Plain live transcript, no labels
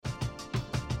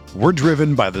We're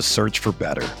driven by the search for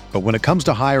better. But when it comes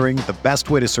to hiring, the best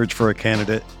way to search for a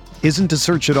candidate isn't to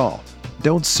search at all.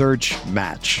 Don't search,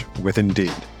 match with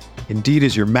Indeed. Indeed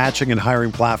is your matching and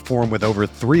hiring platform with over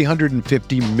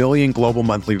 350 million global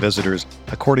monthly visitors,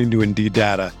 according to Indeed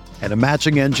data, and a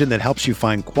matching engine that helps you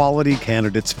find quality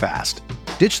candidates fast.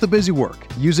 Ditch the busy work.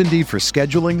 Use Indeed for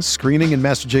scheduling, screening, and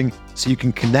messaging so you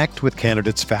can connect with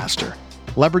candidates faster.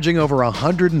 Leveraging over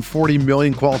 140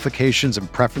 million qualifications and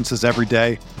preferences every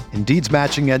day, Indeed's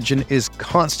matching engine is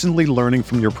constantly learning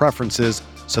from your preferences,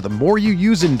 so the more you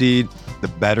use Indeed, the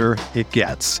better it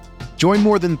gets. Join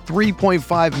more than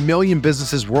 3.5 million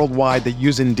businesses worldwide that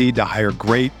use Indeed to hire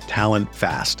great talent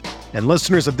fast. And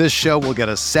listeners of this show will get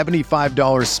a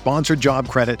 $75 sponsored job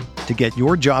credit to get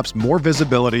your jobs more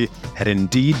visibility at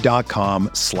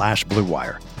Indeed.com/Blue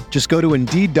Wire. Just go to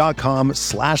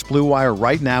Indeed.com/Blue Wire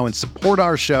right now and support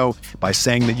our show by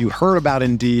saying that you heard about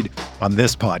Indeed on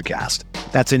this podcast.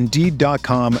 That's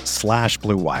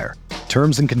Indeed.com/Blue Wire.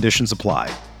 Terms and conditions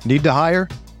apply. Need to hire?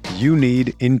 You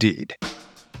need Indeed.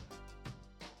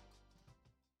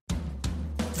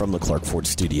 From the Clark Ford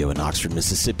Studio in Oxford,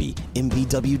 Mississippi,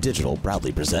 MVW Digital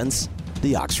proudly presents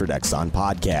the Oxford Exxon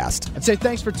Podcast. I'd say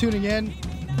thanks for tuning in,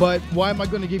 but why am I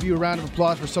going to give you a round of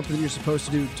applause for something that you're supposed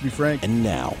to do, to be frank? And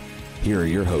now, here are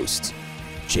your hosts,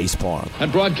 Chase Parham.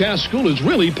 And broadcast school has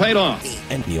really paid off.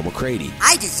 And Neil McCready.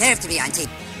 I deserve to be on TV.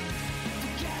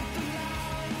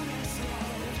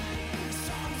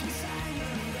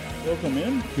 Welcome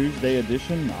in, Tuesday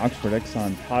edition, Oxford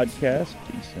Exxon Podcast,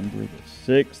 December the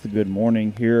 6th. Good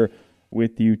morning here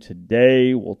with you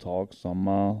today. We'll talk some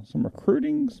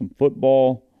recruiting, some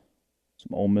football,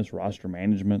 some Ole Miss roster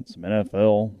management, some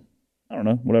NFL. I don't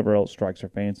know, whatever else strikes our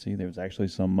fancy. There was actually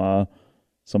some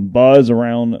buzz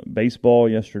around baseball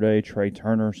yesterday. Trey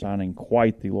Turner signing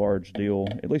quite the large deal,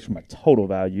 at least from a total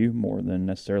value, more than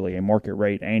necessarily a market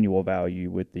rate annual value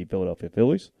with the Philadelphia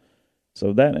Phillies.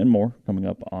 So that and more coming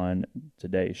up on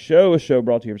today's show. A show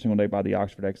brought to you every single day by the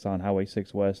Oxford Exxon, Highway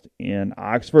 6 West in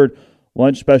Oxford.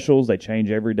 Lunch specials, they change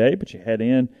every day, but you head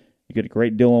in, you get a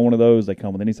great deal on one of those. They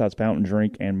come with any size fountain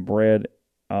drink and bread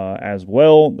as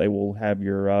well. They will have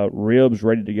your ribs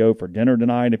ready to go for dinner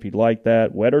tonight if you'd like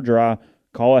that. Wet or dry,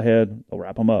 call ahead. They'll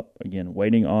wrap them up. Again,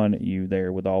 waiting on you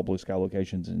there with all Blue Sky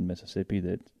locations in Mississippi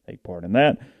that take part in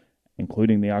that,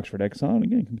 including the Oxford Exxon.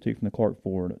 Again, coming to you from the Clark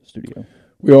Ford studio.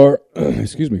 We are,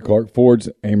 Clark Ford's,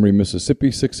 Amory, Mississippi,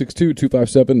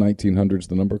 662-257-1900 is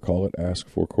the number. Call it, ask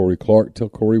for Corey Clark. Tell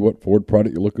Corey what Ford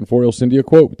product you're looking for. He'll send you a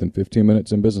quote within 15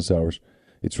 minutes in business hours.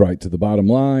 It's right to the bottom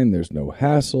line. There's no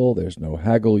hassle. There's no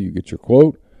haggle. You get your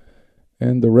quote,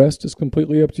 and the rest is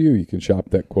completely up to you. You can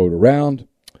shop that quote around.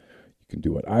 You can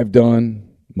do what I've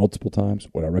done multiple times,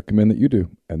 what I recommend that you do,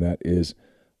 and that is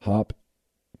hop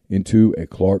into a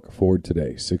Clark Ford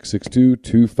today,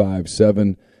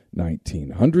 662-257-1900.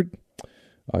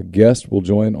 A guest will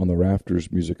join on the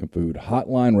Rafters Music and Food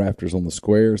Hotline. Rafters on the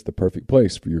Square is the perfect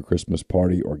place for your Christmas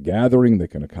party or gathering. They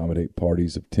can accommodate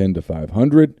parties of 10 to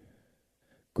 500.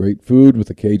 Great food with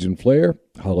a Cajun flair,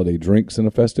 holiday drinks, and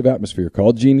a festive atmosphere.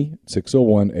 Call Jeannie at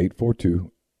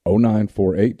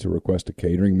 601-842-0948 to request a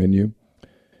catering menu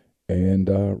and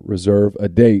reserve a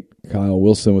date. Kyle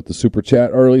Wilson with the Super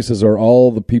Chat early says, are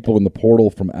all the people in the portal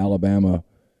from Alabama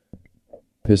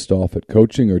pissed off at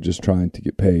coaching or just trying to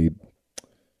get paid?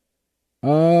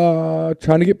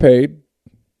 Trying to get paid.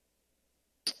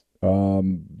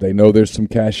 They know there's some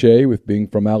cachet with being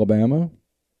from Alabama,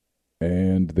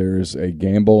 and there's a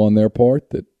gamble on their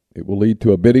part that it will lead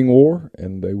to a bidding war,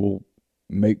 and they will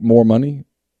make more money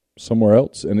somewhere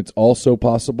else. And it's also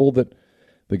possible that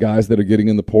the guys that are getting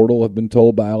in the portal have been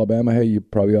told by Alabama, hey, you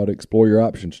probably ought to explore your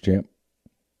options, champ.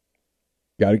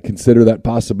 Got to consider that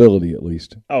possibility at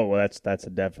least. Oh, well, that's a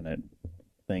definite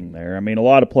thing there. I mean, a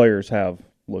lot of players have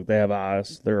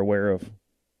eyes. They're aware of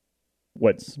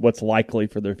what's likely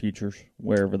for their futures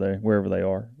wherever they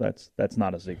are. That's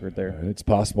not a secret there. It's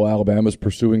possible Alabama's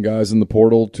pursuing guys in the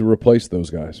portal to replace those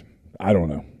guys. I don't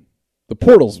know. The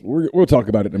portal's we'll talk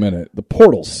about it in a minute. The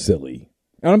portal's silly.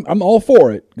 And I'm all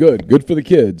for it. Good for the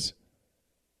kids.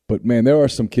 But man, there are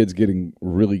some kids getting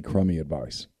really crummy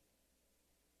advice.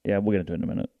 Yeah, we'll get into it in a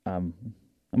minute. I'm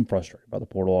frustrated by the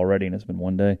portal already, and it's been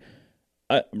one day.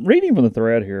 Reading from the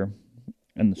thread here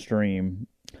in the stream,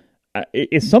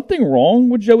 is something wrong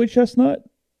with Joey Chestnut,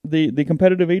 the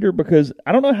competitive eater? Because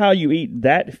I don't know how you eat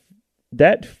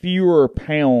that fewer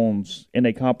pounds in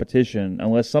a competition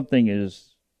unless something is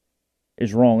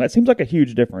wrong. That seems like a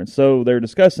huge difference. So they're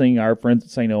discussing our friends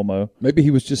at St. Elmo. Maybe he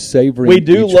was just savoring. We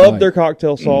do love their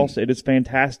cocktail sauce. It is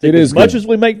fantastic. It is as much good. as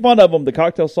we make fun of them, the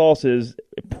cocktail sauce is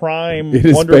prime, it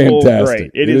is wonderful,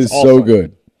 fantastic. great. It is awesome. So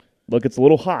good. Look, it's a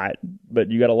little hot, but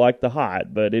you got to like the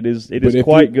hot. But it is But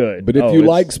quite good. But if you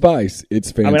like spice,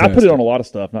 it's fantastic. I put it on a lot of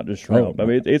stuff, not just shrimp. Oh,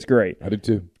 it's great. I did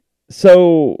too.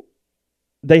 So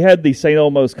they had the St.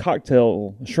 Elmo's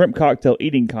shrimp cocktail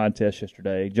eating contest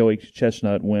yesterday. Joey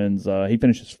Chestnut wins. He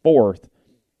finishes 4th.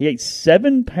 He ate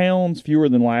 7 pounds fewer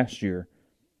than last year.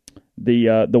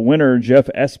 The winner, Jeff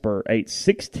Esper, ate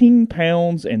 16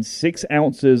 pounds and 6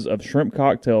 ounces of shrimp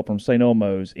cocktail from St.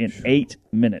 Elmo's in 8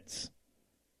 minutes.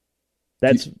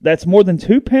 That's more than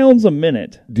 2 pounds a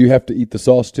minute. Do you have to eat the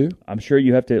sauce too? I'm sure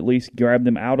you have to at least grab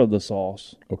them out of the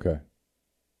sauce. Okay.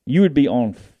 You would be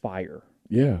on fire.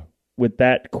 Yeah. With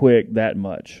that quick, that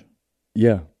much.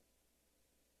 Yeah.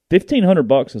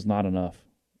 $1,500 is not enough.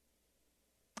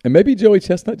 And maybe Joey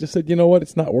Chestnut just said, you know what,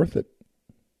 it's not worth it.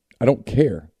 I don't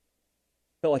care.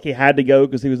 Felt like he had to go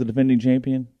because he was the defending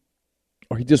champion.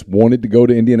 Or he just wanted to go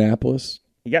to Indianapolis.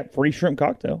 He got free shrimp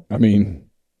cocktail. I mean,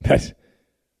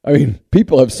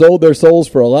 people have sold their souls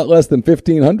for a lot less than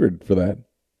 $1,500 for that.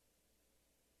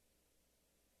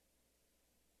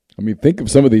 I mean, think of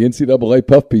some of the NCAA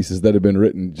puff pieces that have been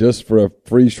written just for a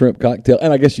free shrimp cocktail.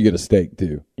 And I guess you get a steak,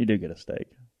 too. You do get a steak.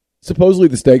 Supposedly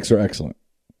the steaks are excellent.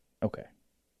 Okay.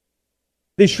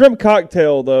 The shrimp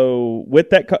cocktail, though, with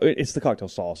that, it's the cocktail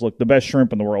sauce. Look, the best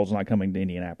shrimp in the world is not coming to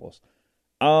Indianapolis.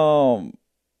 The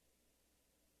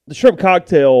shrimp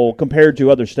cocktail, compared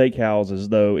to other steakhouses,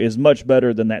 though, is much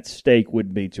better than that steak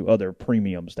would be to other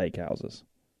premium steakhouses.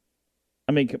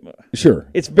 I mean, sure,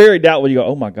 it's very doubtful. You go,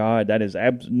 oh my God, that is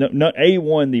not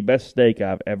A1, the best steak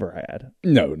I've ever had.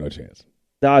 No chance.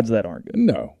 The odds of that aren't good.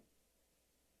 No.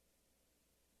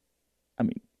 I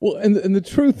mean, well, and the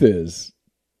truth is,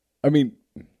 I mean,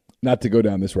 not to go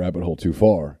down this rabbit hole too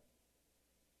far,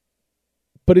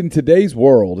 but in today's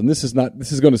world, and this is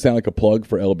going to sound like a plug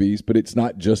for LB's, but it's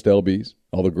not just LB's,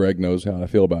 although Greg knows how I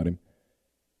feel about him.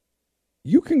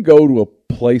 You can go to a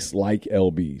place like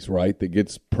LB's, right, that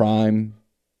gets prime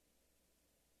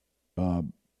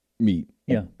meat.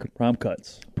 Yeah, prime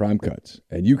cuts. Prime cuts.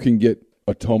 And you can get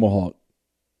a tomahawk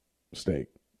steak.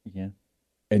 Yeah.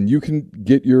 And you can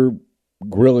get your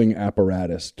grilling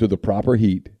apparatus to the proper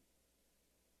heat.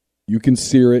 You can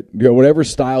sear it, whatever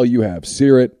style you have.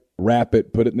 Sear it, wrap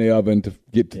it, put it in the oven to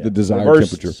get to the desired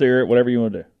Reverse, temperature. Sear it, whatever you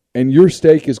want to do. And your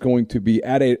steak is going to be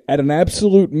at an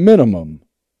absolute minimum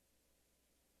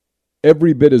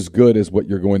every bit as good as what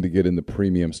you're going to get in the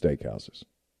premium steakhouses.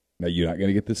 Now, you're not going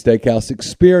to get the steakhouse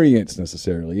experience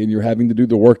necessarily, and you're having to do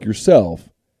the work yourself.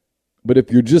 But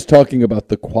if you're just talking about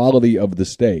the quality of the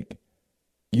steak,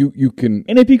 you can...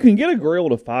 And if you can get a grill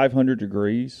to 500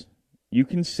 degrees, you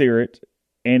can sear it.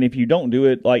 And if you don't do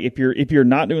it, like if you're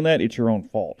not doing that, it's your own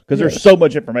fault. Because there's so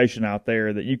much information out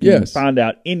there that you can find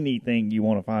out anything you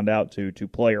want to find out to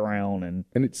play around. And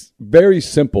it's very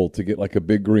simple to get like a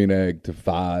big green egg to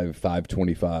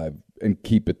 525, and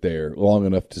keep it there long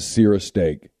enough to sear a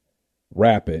steak,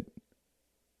 wrap it,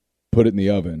 put it in the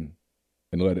oven,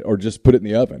 and just put it in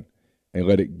the oven and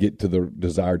let it get to the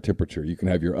desired temperature. You can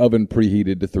have your oven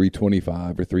preheated to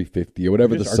 325 or 350 or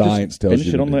whatever the science tells you.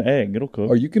 Finish it on the egg; it'll cook.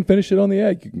 Or you can finish it on the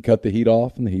egg. You can cut the heat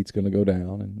off, and the heat's going to go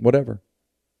down, and whatever.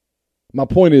 My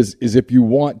point is if you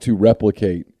want to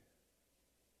replicate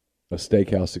a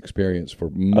steakhouse experience for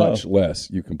much less,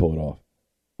 you can pull it off.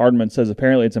 Hardman says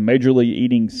apparently it's a Major League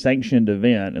Eating sanctioned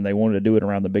event, and they wanted to do it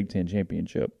around the Big Ten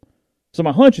championship. So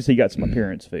my hunch is he got some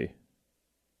appearance fee.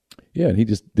 Yeah, and he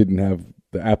just didn't have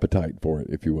the appetite for it,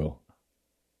 if you will.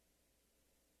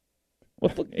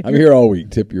 Well, look, I'm here all week.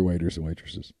 Tip your waiters and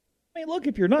waitresses. I mean, look,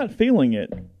 if you're not feeling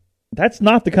it, that's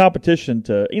not the competition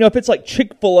to, if it's like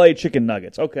Chick-fil-A chicken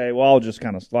nuggets, okay, well, I'll just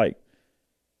kind of like,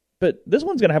 but this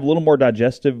one's going to have a little more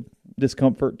digestive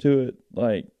discomfort to it.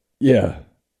 Like, yeah.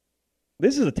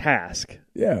 This is a task.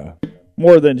 Yeah.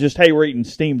 More than just, hey, we're eating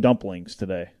steamed dumplings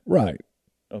today. Right.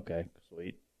 Okay,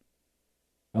 sweet.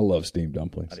 I love steamed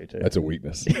dumplings. I do too. That's a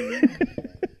weakness.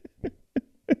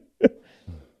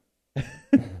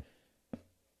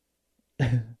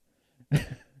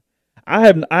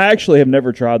 I actually have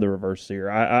never tried the reverse sear.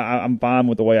 I'm fine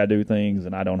with the way I do things,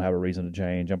 and I don't have a reason to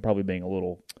change. I'm probably being a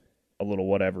little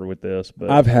whatever with this, but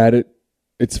I've had it.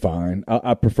 It's fine.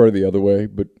 I prefer the other way,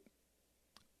 but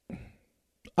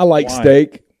I like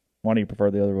steak. Why do you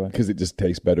prefer the other way? Because it just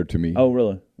tastes better to me. Oh,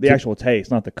 really? The actual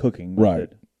taste, not the cooking. Right.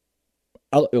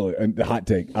 And the hot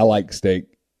take, I like steak.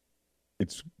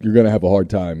 You're going to have a hard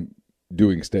time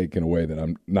doing steak in a way that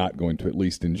I'm not going to at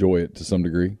least enjoy it to some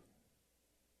degree.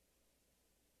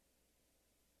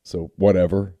 So,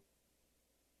 whatever.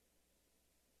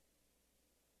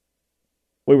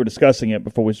 We were discussing it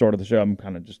before we started the show. I'm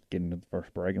kind of just getting to the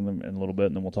first break in a little bit,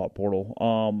 and then we'll talk portal.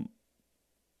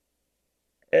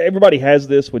 everybody has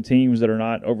this with teams that are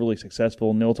not overly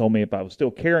successful. Neil told me if I was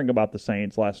still caring about the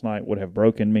Saints last night would have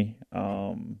broken me.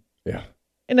 Yeah.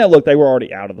 And now, look, they were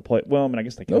already out of the play. Well, I mean, I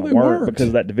guess they kind of weren't weren't.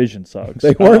 because that division sucks.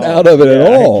 They weren't out of it at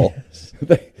all.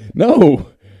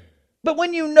 No. But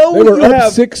when you know They were you up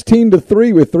have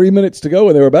 16-3 with 3 minutes to go,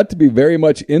 and they were about to be very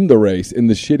much in the race in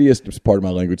the shittiest, pardon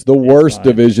my language, the worst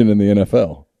division in the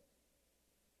NFL.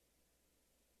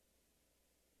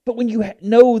 But when you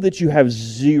know that you have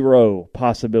zero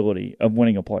possibility of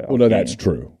winning a playoff Well, no, game. that's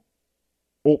true.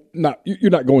 Well,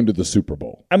 you're not going to the Super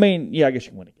Bowl. I mean, yeah, I guess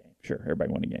you can win a game. Sure,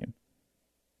 everybody can win a game.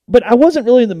 But I wasn't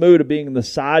really in the mood of being the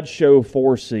sideshow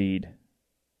 4 seed,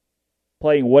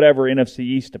 playing whatever NFC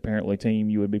East apparently team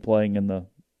you would be playing in the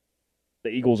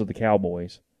Eagles or the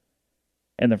Cowboys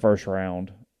in the first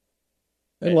round.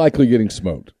 And likely getting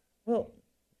smoked. Well,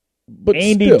 But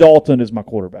Andy still, Dalton is my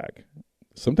quarterback.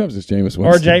 sometimes it's Jameis Winston.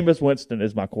 Or Jameis Winston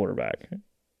is my quarterback.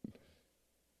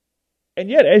 And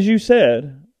yet, as you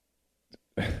said,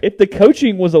 if the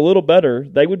coaching was a little better,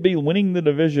 they would be winning the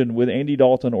division with Andy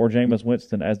Dalton or Jameis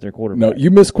Winston as their quarterback. No,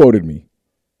 you misquoted me.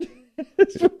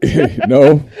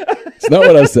 No, it's not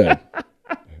what I said.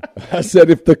 I said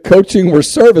if the coaching were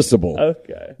serviceable,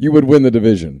 Okay. you would win the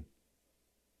division.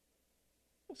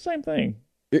 Same thing.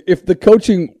 If the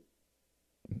coaching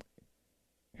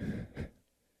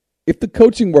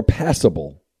were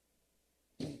passable,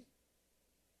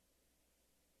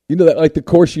 you know that like the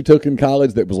course you took in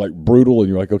college that was like brutal, and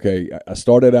you're like, okay, I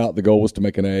started out, the goal was to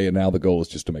make an A, and now the goal is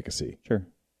just to make a C. Sure.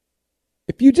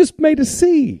 If you just made a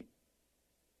C,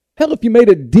 hell, if you made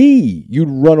a D, you'd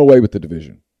run away with the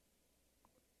division.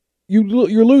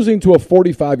 You're losing to a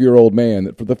 45-year-old man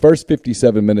that for the first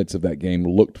 57 minutes of that game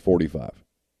looked 45.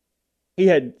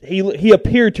 He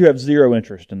appeared to have zero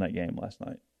interest in that game last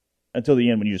night until the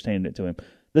end when you just handed it to him.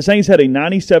 The Saints had a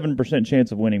 97%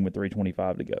 chance of winning with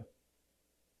 3:25 to go.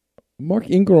 Mark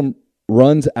Ingram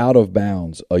runs out of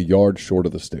bounds a yard short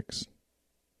of the sticks.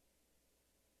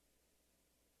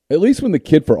 At least when the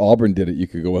kid for Auburn did it, you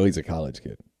could go, well, he's a college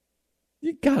kid.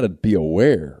 You got to be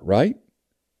aware, right?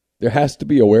 There has to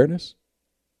be awareness.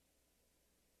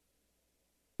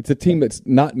 It's a team that's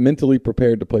not mentally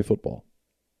prepared to play football.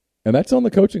 And that's on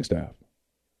the coaching staff.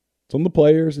 It's on the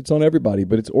players. It's on everybody,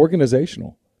 but it's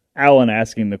organizational. Allen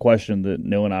asking the question that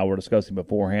Neil and I were discussing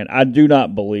beforehand. I do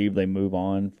not believe they move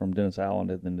on from Dennis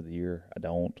Allen at the end of the year. I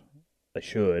don't. They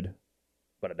should,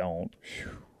 but I don't.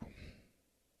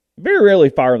 Very rarely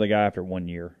fire the guy after 1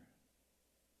 year.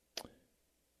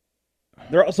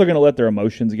 They're also going to let their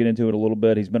emotions get into it a little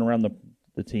bit. He's been around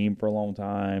the team for a long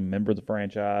time, member of the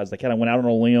franchise. They kind of went out on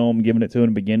a limb, giving it to him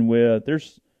to begin with.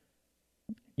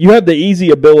 You have the easy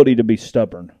ability to be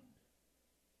stubborn.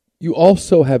 You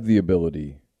also have the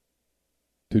ability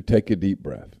to take a deep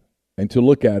breath and to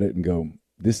look at it and go,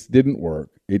 this didn't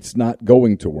work. It's not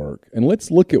going to work. And let's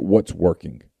look at what's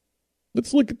working.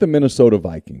 Let's look at the Minnesota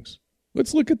Vikings.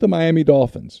 Let's look at the Miami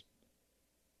Dolphins.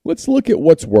 Let's look at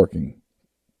what's working.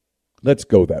 Let's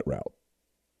go that route.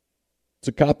 It's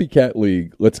a copycat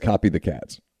league. Let's copy the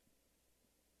cats.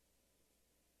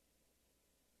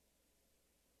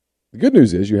 The good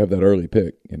news is you have that early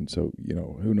pick, and so,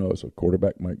 who knows? A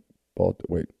quarterback might fall.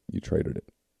 Wait, you traded it.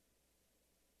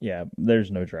 Yeah,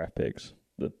 there's no draft picks.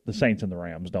 The Saints and the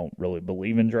Rams don't really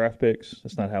believe in draft picks.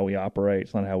 That's not how we operate.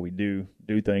 It's not how we do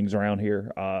things around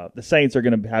here. The Saints are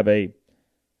going to have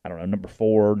number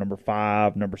 4, number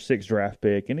 5, number 6 draft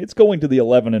pick, and it's going to the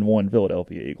 11-1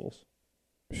 Philadelphia Eagles.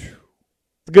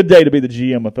 It's a good day to be the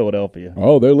GM of Philadelphia.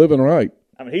 Oh, they're living right.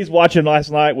 I mean, he's watching last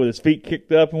night with his feet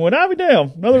kicked up and went, I'll be damn,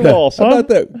 another loss, huh? How about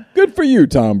that? Good for you,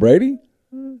 Tom Brady.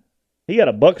 He had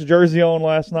a Bucs jersey on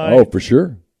last night. Oh, for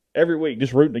sure. Every week,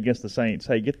 just rooting against the Saints.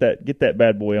 Hey, get that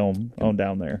bad boy on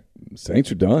down there.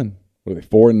 Saints are done. What are they,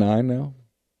 4-9 now?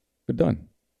 They're done.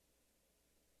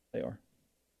 They are.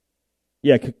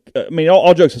 Yeah, I mean,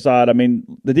 all jokes aside, I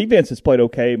mean, the defense has played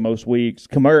okay most weeks.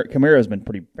 Kamara has been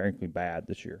pretty, frankly, bad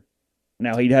this year.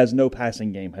 Now, he has no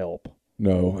passing game help.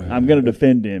 No. I'm going to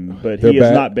defend him, but They're he has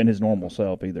bad. not been his normal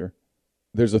self either.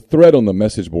 There's a thread on the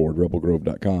message board,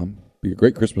 rebelgrove.com. Be a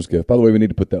great Christmas gift. By the way, we need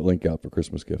to put that link out for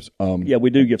Christmas gifts. Yeah, we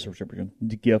do gift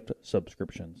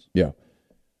subscriptions. Yeah,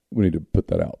 we need to put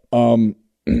that out.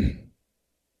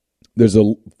 There's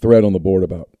a thread on the board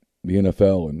about the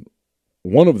NFL, and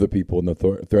one of the people in the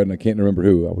thread, and I can't remember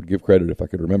who, I would give credit if I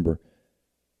could remember,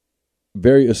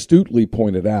 very astutely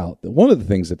pointed out that one of the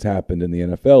things that's happened in the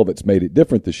NFL that's made it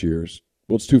different this year is,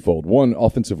 well, it's twofold. One,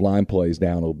 offensive line play is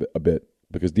down a bit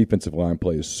because defensive line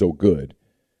play is so good.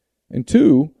 And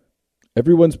two,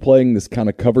 everyone's playing this kind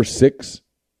of cover 6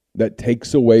 that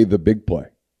takes away the big play.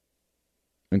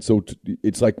 And so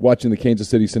it's like watching the Kansas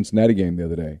City-Cincinnati game the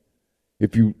other day.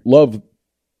 If you love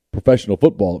professional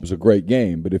football, it was a great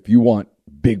game. But if you want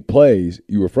big plays,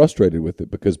 you were frustrated with it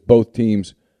because both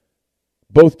teams'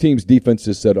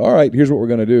 defenses said, all right, here's what we're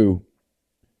going to do.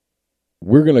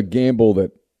 We're going to gamble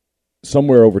that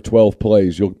somewhere over 12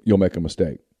 plays you'll make a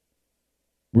mistake.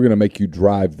 We're going to make you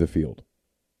drive the field.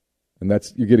 And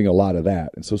you're getting a lot of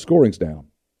that. And so scoring's down.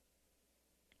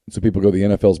 And so people go, the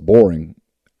NFL's boring.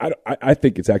 I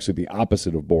think it's actually the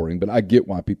opposite of boring, but I get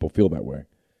why people feel that way.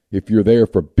 If you're there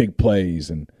for big plays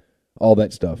and all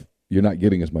that stuff, you're not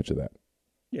getting as much of that.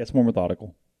 Yeah, it's more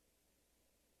methodical.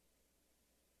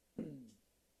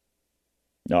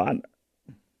 No,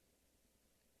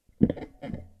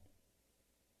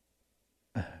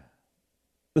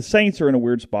 the Saints are in a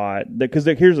weird spot because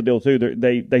here's the deal too.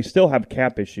 They still have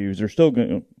cap issues. They're still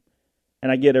going,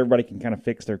 and I get everybody can kind of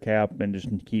fix their cap and just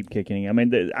keep kicking. I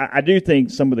mean, I do think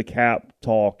some of the cap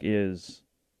talk is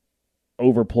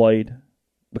overplayed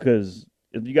because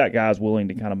if you got guys willing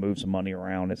to kind of move some money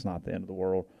around, it's not the end of the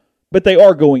world. But they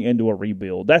are going into a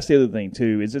rebuild. That's the other thing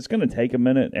too. Is it's going to take a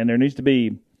minute, and there needs to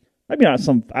be. Maybe not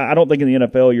some. I don't think in the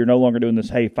NFL you're no longer doing this.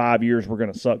 Hey, 5 years we're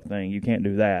going to suck thing. You can't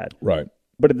do that. Right.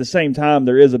 But at the same time,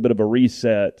 there is a bit of a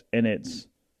reset, and it's.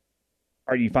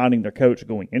 Are you finding their coach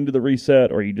going into the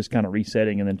reset, or are you just kind of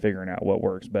resetting and then figuring out what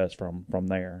works best from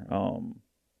there?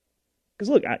 Because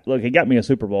look, he got me a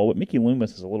Super Bowl, but Mickey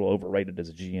Loomis is a little overrated as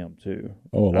a GM too.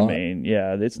 Oh, a lot. I mean,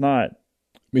 yeah, it's not.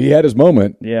 I mean, he had his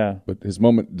moment. Yeah, but his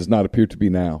moment does not appear to be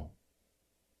now.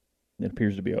 It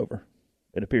appears to be over.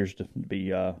 It appears to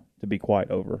be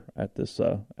quite over at this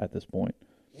point.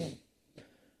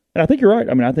 And I think you're right.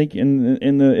 I mean, I think in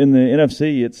the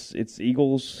NFC, it's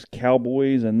Eagles,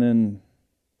 Cowboys, and then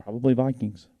probably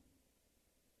Vikings.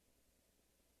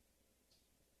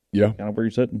 Yeah, kind of where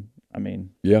you're sitting. I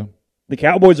mean, yeah, the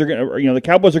Cowboys are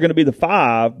going to be the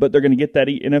 5, but they're going to get that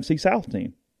NFC South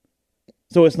team.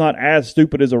 So it's not as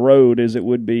stupid as a road as it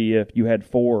would be if you had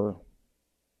 4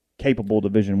 capable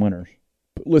division winners.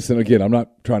 But listen, again, I'm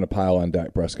not trying to pile on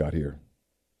Dak Prescott here.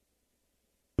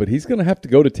 But he's going to have to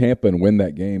go to Tampa and win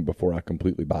that game before I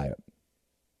completely buy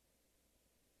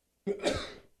it.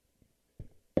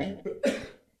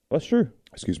 That's true.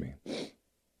 Excuse me.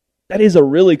 That is a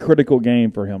really critical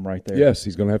game for him right there. Yes,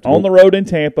 he's going to have to on the road in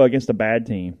Tampa against a bad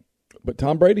team. But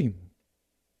Tom Brady.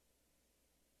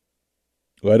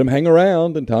 Let him hang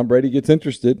around, and Tom Brady gets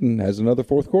interested and has another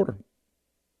fourth quarter.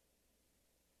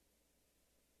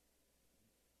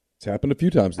 It's happened a few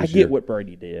times this year. I get what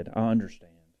Brady did. I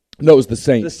understand. No, it was the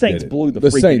Saints. The Saints blew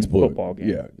the Saints freaking football game.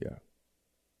 Yeah, yeah.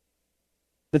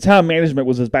 The time management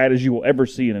was as bad as you will ever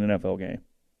see in an NFL game.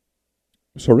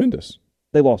 It was horrendous.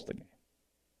 They lost the game.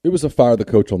 It was a fire the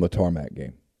coach on the tarmac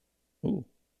game. Ooh.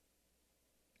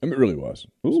 I mean, it really was.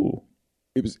 Ooh.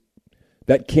 It was.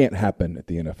 That can't happen at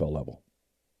the NFL level.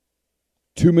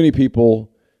 Too many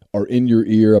people are in your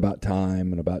ear about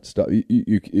time and about stuff.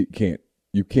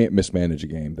 You can't mismanage a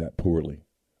game that poorly.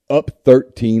 Up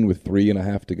 13 with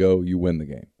 3.5 to go, you win the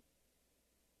game.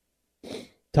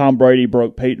 Tom Brady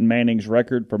broke Peyton Manning's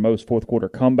record for most fourth-quarter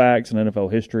comebacks in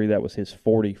NFL history. That was his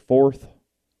 44th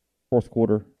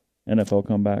fourth-quarter NFL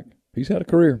comeback. He's had a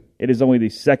career. It is only the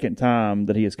second time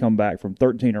that he has come back from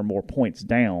 13 or more points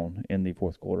down in the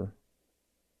fourth quarter.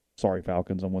 Sorry,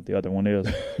 Falcons, on what the other one is.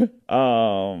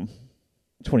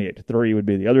 28-3 would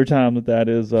be the other time that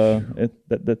is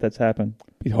that's happened.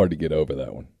 It'd be hard to get over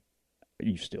that one.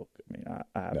 You still, I mean,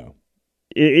 I no.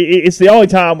 It's the only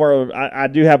time where I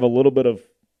do have a little bit of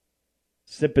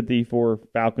sympathy for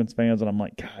Falcons fans, and I'm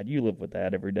like, God, you live with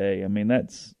that every day. I mean,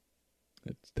 that's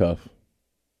tough.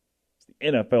 It's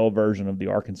the NFL version of the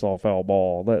Arkansas foul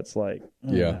ball. That's like,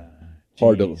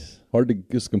 hard to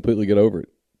just completely get over it.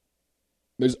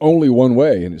 There's only one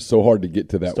way, and it's so hard to get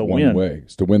to that one way.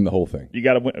 It's to win the whole thing. You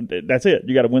got to win. That's it.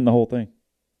 You got to win the whole thing.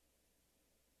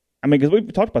 I mean, because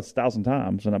we've talked about this 1,000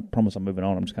 times, and I promise I'm moving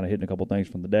on. I'm just kind of hitting a couple things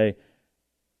from the day.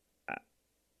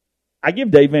 I give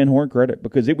Dave Van Horn credit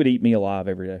because it would eat me alive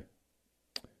every day.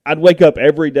 I'd wake up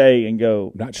every day and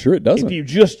go, not sure it doesn't. If you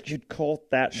just could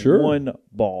caught that one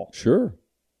ball. Sure.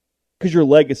 Because your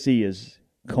legacy is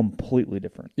completely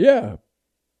different. Yeah.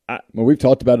 Well, we've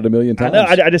talked about it a million times.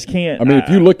 I know. I just can't. I mean, if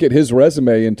you look at his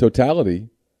resume in totality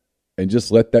and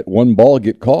just let that one ball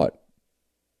get caught,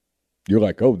 you're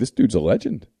like, oh, this dude's a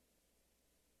legend.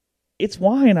 It's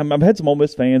why, and I've had some Ole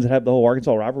Miss fans that have the whole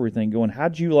Arkansas rivalry thing going,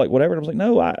 how'd you, like, whatever? And I was like,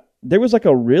 no, there was, like,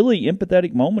 a really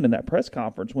empathetic moment in that press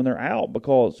conference when they're out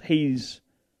because he's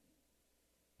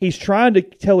trying to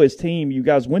tell his team, you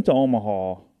guys went to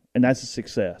Omaha, and that's a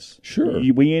success. Sure.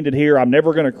 We ended here. I'm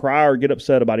never going to cry or get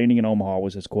upset about ending in Omaha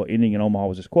was his quote. Ending in Omaha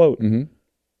was his quote. Mm-hmm.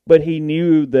 But he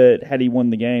knew that had he won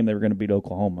the game, they were going to beat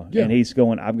Oklahoma. Yeah. And he's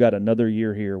going, I've got another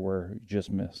year here where he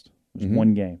just missed. It was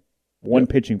one game, one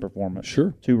pitching performance,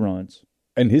 Sure. 2 runs.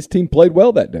 And his team played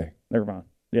well that day. They're fine.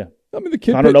 Yeah. I mean, the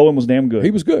kid. Connor Nolan was damn good.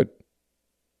 He was good.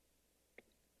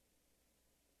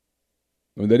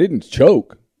 I mean, they didn't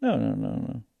choke.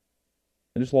 No.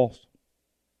 They just lost.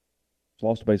 Just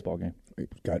lost a baseball game.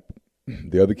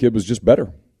 The other kid was just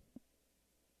better.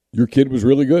 Your kid was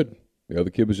really good. The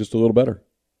other kid was just a little better.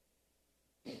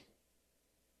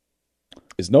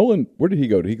 Is Nolan? Where did he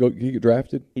go? Did he get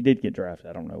drafted? He did get drafted.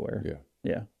 I don't know where.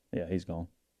 Yeah. Yeah, he's gone.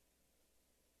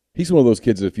 He's one of those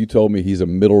kids that if you told me he's a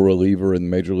middle reliever in the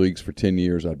major leagues for 10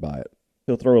 years, I'd buy it.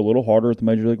 He'll throw a little harder at the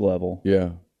major league level.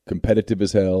 Yeah. Competitive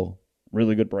as hell.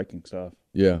 Really good breaking stuff.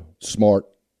 Yeah. Smart.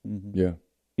 Mm-hmm. Yeah.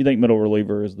 You think middle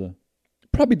reliever is the...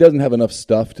 Probably doesn't have enough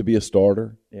stuff to be a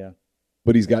starter. Yeah.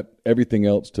 But he's got everything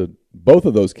else to... Both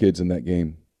of those kids in that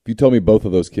game. If you told me both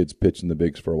of those kids pitched in the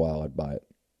bigs for a while, I'd buy it.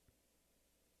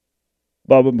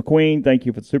 Bubba McQueen, thank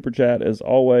you for the super chat as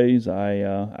always. I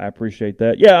appreciate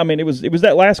that. Yeah, I mean it was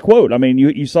that last quote. I mean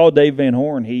you saw Dave Van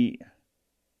Horn. He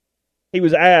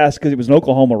was asked because he was an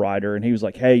Oklahoma writer, and he was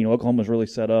like, "Hey, Oklahoma's really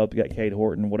set up. You got Cade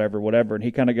Horton, whatever." And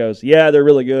he kind of goes, "Yeah, they're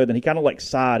really good." And he kind of like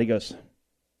sighed. He goes,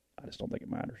 "I just don't think it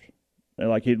matters." And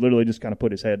like he literally just kind of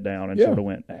put his head down and sort of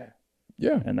went,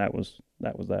 Yeah. And that was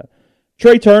that.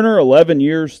 Trey Turner, 11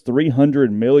 years,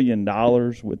 $300 million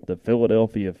with the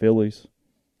Philadelphia Phillies.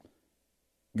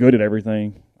 Good at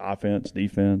everything, offense,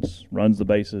 defense, runs the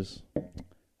bases.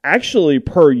 Actually,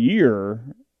 per year,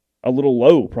 a little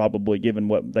low probably given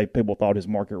what people thought his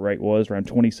market rate was, around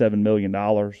 $27 million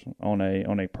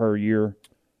on a per year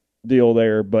deal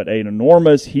there. But an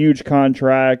enormous, huge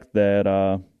contract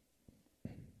that...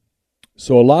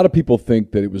 So a lot of people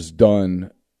think that it was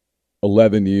done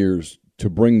 11 years to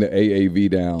bring the AAV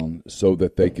down so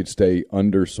that they could stay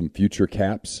under some future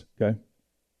caps. Okay.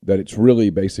 That it's really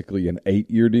basically an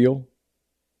 8-year deal.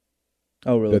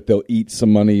 Oh, really? That they'll eat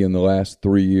some money in the last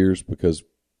 3 years because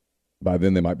by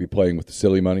then they might be playing with the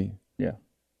silly money. Yeah.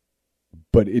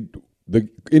 But the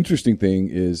interesting thing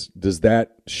is, does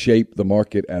that shape the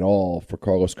market at all for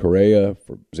Carlos Correa,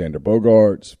 for Xander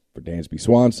Bogaerts, for Dansby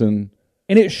Swanson?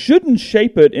 And it shouldn't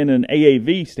shape it in an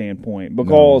AAV standpoint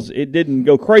because it didn't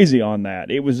go crazy on that.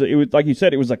 It was like you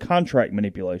said, it was a contract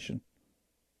manipulation.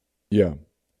 Yeah.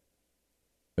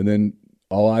 And then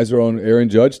all eyes are on Aaron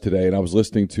Judge today, and I was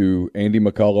listening to Andy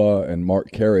McCullough and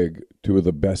Mark Carrig, 2 of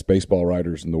the best baseball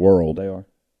writers in the world. They are.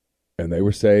 And they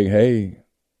were saying, hey,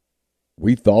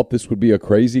 we thought this would be a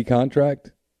crazy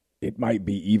contract. It might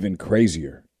be even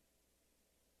crazier.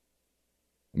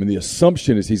 I mean, the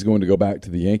assumption is he's going to go back to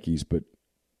the Yankees, but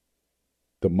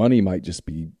the money might just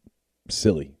be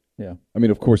silly. Yeah. I mean,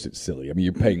 of course it's silly. I mean,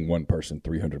 you're paying one person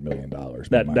 $300 million.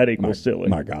 That equals silly.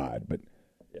 My God. But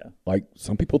yeah, like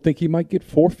some people think he might get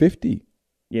 $450.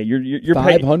 Yeah, you're $500,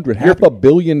 paying, $500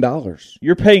 million.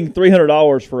 You're paying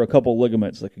 $300 for a couple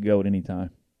ligaments that could go at any time.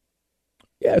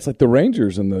 Yeah, it's like the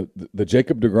Rangers and the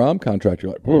Jacob deGrom contract.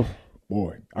 You're like, oh,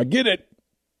 boy, I get it.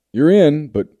 You're in,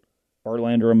 but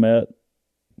Verlander, a Met.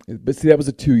 But see, that was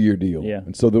a 2-year deal. Yeah.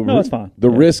 And so that's fine. The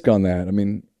risk on that, I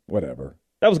mean, whatever.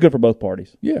 That was good for both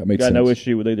parties. Yeah, it makes sense. Got no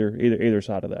issue with either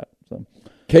side of that. So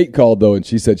Kate called, though, and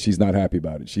she said she's not happy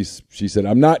about it. She said,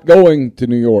 I'm not going to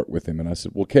New York with him. And I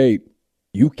said, well, Kate,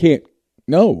 you can't.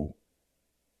 No.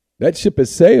 That ship has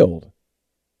sailed.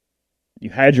 You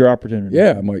had your opportunity.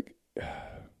 Yeah, I'm like,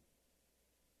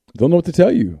 don't know what to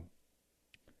tell you.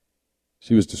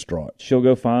 She was distraught. She'll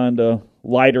go find a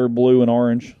lighter blue and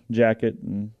orange jacket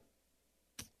and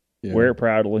wear it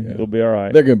proudly. Yeah. It'll be all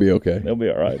right. They're going to be okay. They'll be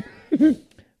all right.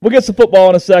 We'll get some football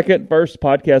in a second. First,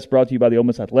 podcast brought to you by the Ole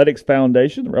Miss Athletics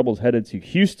Foundation. The Rebels headed to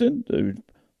Houston to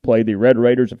play the Red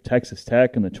Raiders of Texas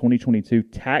Tech in the 2022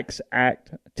 Tax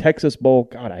Act Texas Bowl.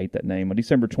 God, I hate that name. On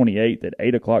December 28th at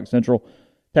 8 o'clock Central.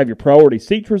 To have your priority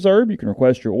seats reserved, you can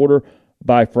request your order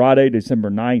by Friday, December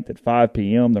 9th at 5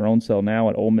 p.m. They're on sale now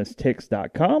at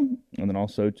OleMissTix.com. And then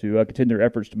also to continue their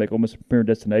efforts to make Ole Miss a premier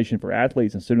destination for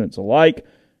athletes and students alike.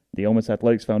 The Ole Miss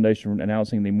Athletics Foundation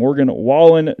announcing the Morgan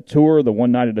Wallen Tour, the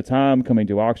one night at a time, coming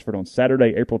to Oxford on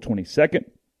Saturday, April 22nd.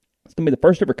 It's going to be the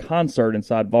first ever concert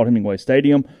inside Vaught Hemingway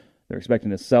Stadium. They're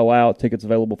expecting to sell out. Tickets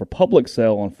available for public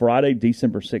sale on Friday,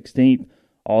 December 16th.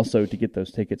 Also, to get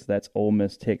those tickets, that's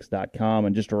OleMissTix.com.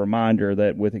 And just a reminder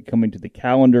that with it coming to the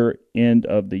calendar end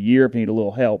of the year, if you need a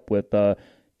little help with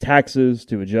taxes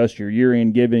to adjust your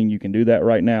year-end giving, you can do that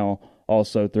right now.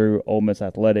 Also through Ole Miss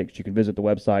Athletics. You can visit the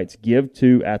websites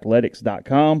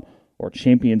givetoathletics.com or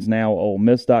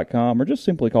championsnowolemmiss.com or just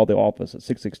simply call the office at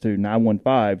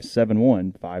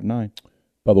 662-915-7159.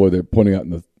 By the way, they're pointing out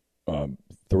in the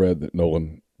thread that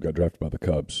Nolan got drafted by the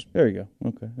Cubs. There you go.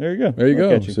 Okay. There you go. There you Look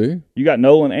go. at you. See? You got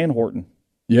Nolan and Horton.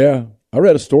 Yeah. I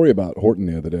read a story about Horton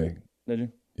the other day. Did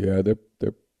you? Yeah,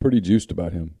 they're pretty juiced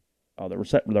about him. Oh, the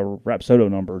Rapsodo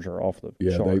numbers are off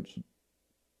the charts.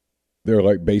 They're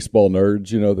like baseball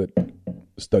nerds, that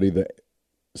study the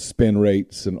spin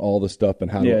rates and all the stuff and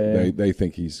how they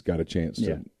think he's got a chance to.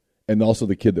 Yeah. And also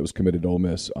the kid that was committed to Ole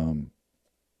Miss,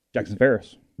 Jackson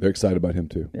Ferris. they're excited about him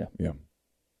too. Yeah.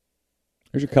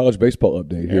 Here's your college baseball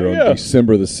update here Yeah. on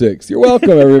December the 6th. You're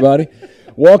welcome, everybody.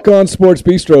 Walk On Sports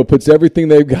Bistro puts everything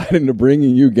they've got into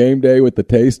bringing you game day with the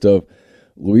taste of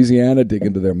Louisiana. Dig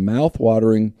into their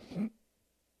mouth-watering,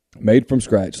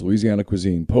 made-from-scratch Louisiana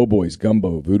cuisine, po' boys,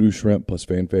 gumbo, voodoo shrimp, plus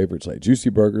fan favorites like juicy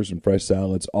burgers and fresh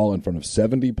salads, all in front of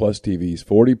 70-plus TVs,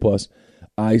 40-plus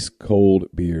ice-cold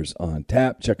beers on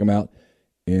tap. Check them out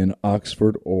in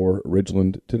Oxford or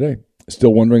Ridgeland today.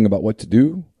 Still wondering about what to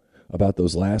do about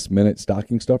those last-minute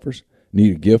stocking stuffers?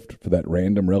 Need a gift for that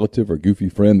random relative or goofy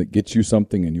friend that gets you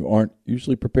something and you aren't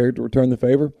usually prepared to return the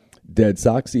favor? Dead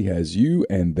Soxy has you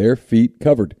and their feet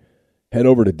covered. Head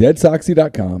over to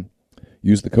deadsoxy.com.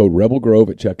 Use the code Rebel Grove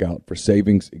at checkout for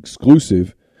savings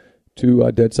exclusive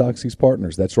to Dead Soxy's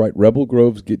partners. That's right. Rebel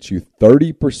Groves gets you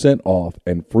 30% off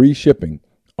and free shipping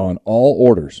on all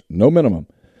orders. No minimum.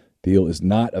 Deal is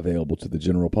not available to the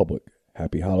general public.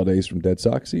 Happy holidays from Dead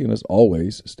Soxy, and as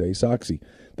always, stay Soxy.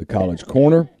 The College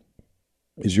Corner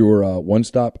is your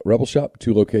one-stop Rebel shop.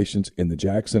 2 locations in the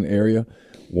Jackson area,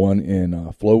 one in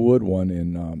Flowood, one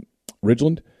in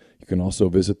Ridgeland. You can also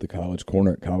visit the College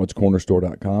Corner at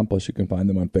collegecornerstore.com. Plus, you can find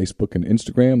them on Facebook and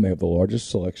Instagram. They have the largest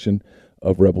selection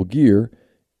of Rebel gear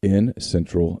in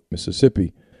central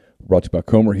Mississippi. Brought to you by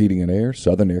Comer Heating and Air,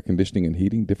 Southern Air Conditioning and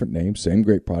Heating, different names, same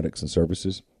great products and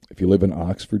services. If you live in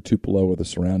Oxford, Tupelo, or the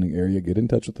surrounding area, get in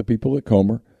touch with the people at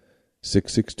Comer,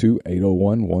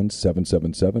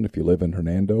 662-801-1777. If you live in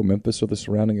Hernando, Memphis, or the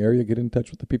surrounding area, get in touch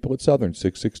with the people at Southern,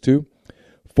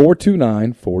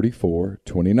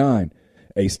 662-429-4429.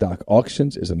 A-Stock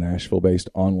Auctions is a Nashville-based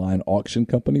online auction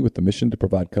company with the mission to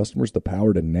provide customers the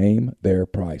power to name their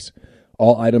price.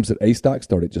 All items at A-Stock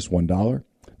start at just $1.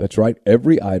 That's right,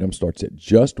 every item starts at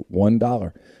just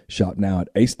 $1. Shop now at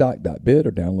astock.bid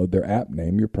or download their app.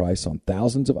 Name your price on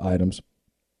thousands of items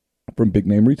from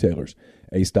big-name retailers.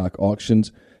 A-Stock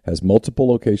Auctions has multiple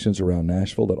locations around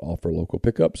Nashville that offer local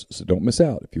pickups, so don't miss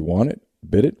out. If you want it,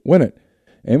 bid it, win it.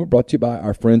 And we're brought to you by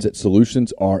our friends at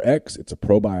Solutions RX. It's a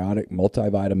probiotic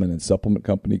multivitamin and supplement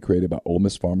company created by Ole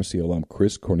Miss Pharmacy alum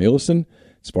Chris Cornelison.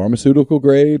 It's pharmaceutical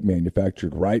grade,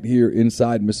 manufactured right here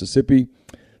inside Mississippi.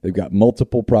 They've got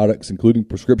multiple products, including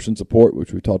prescription support,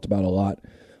 which we've talked about a lot,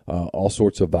 all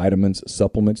sorts of vitamins,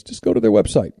 supplements. Just go to their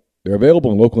website. They're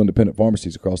available in local independent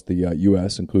pharmacies across the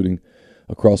U.S., including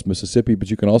across Mississippi. But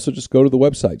you can also just go to the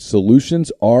website,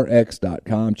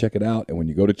 solutionsrx.com. Check it out. And when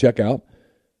you go to checkout,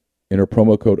 enter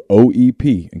promo code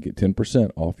OEP and get 10%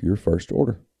 off your first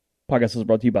order. Podcast is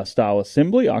brought to you by Style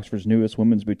Assembly, Oxford's newest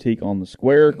women's boutique on the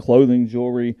square. Clothing,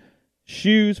 jewelry,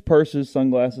 shoes, purses,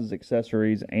 sunglasses,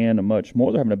 accessories, and much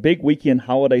more. They're having a big weekend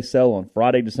holiday sale on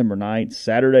Friday, December 9th,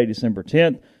 Saturday, December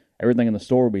 10th. Everything in the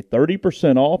store will be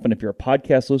 30% off. And if you're a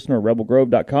podcast listener or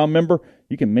RebelGrove.com member,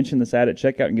 you can mention this ad at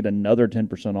checkout and get another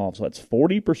 10% off. So that's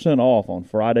 40% off on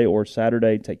Friday or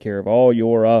Saturday. Take care of all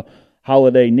your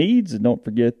holiday needs. And don't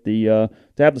forget to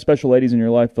have the special ladies in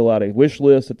your life fill out a wish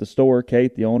list at the store.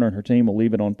 Kate, the owner, and her team will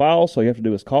leave it on file. So all you have to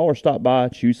do is call or stop by,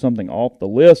 choose something off the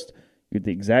list, get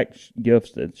the exact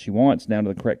gifts that she wants down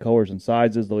to the correct colors and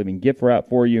sizes. They'll even gift wrap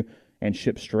for you and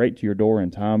ship straight to your door in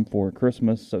time for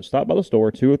Christmas. So stop by the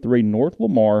store, 203 North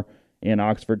Lamar in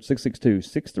Oxford,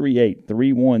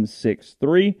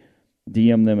 662-638-3163.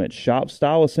 DM them at Shop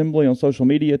Style Assembly on social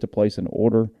media to place an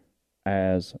order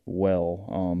as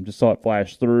well. Just saw it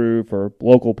flash through for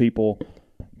local people.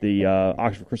 The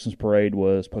Oxford Christmas Parade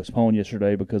was postponed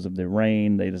yesterday because of the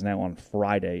rain. It is now on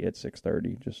Friday at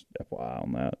 6:30. Just FYI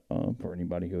on that for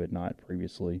anybody who had not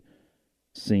previously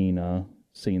seen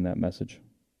that message.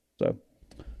 So,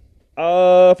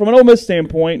 from an Ole Miss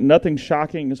standpoint, nothing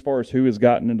shocking as far as who has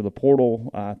gotten into the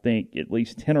portal. I think at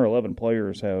least 10 or 11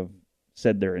 players have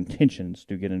said their intentions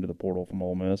to get into the portal from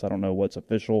Ole Miss. I don't know what's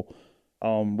official.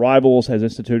 Rivals has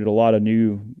instituted a lot of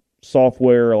new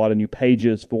software, a lot of new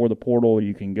pages for the portal.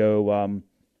 You can go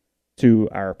to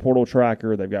our portal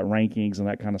tracker. They've got rankings and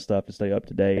that kind of stuff to stay up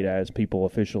to date as people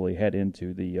officially head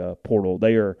into the portal.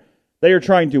 They are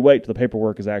trying to wait till the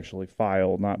paperwork is actually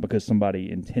filed, not because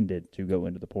somebody intended to go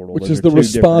into the portal. Which is the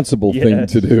responsible thing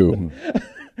to do.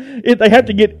 They have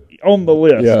to get on the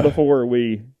list before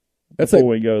we before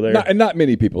we go there. Not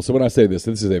many people. So when I say this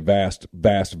is a vast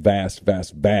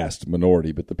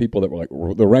minority. But the people that were like,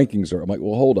 the rankings are, I'm like,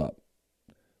 well, hold up.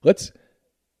 Let's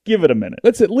give it a minute.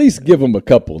 Let's at least give them a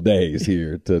couple days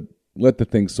here to let the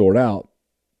thing sort out.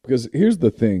 Because here's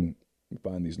the thing. Let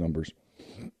me find these numbers.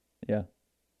 Yeah.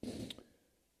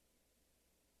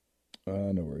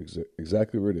 I know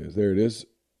exactly where it is. There it is.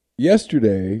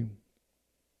 Yesterday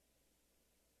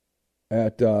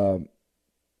at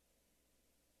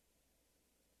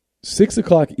 6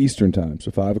 o'clock Eastern Time, so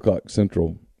 5 o'clock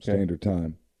Central Standard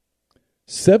Time,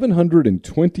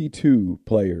 722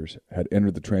 players had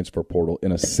entered the transfer portal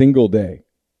in a single day.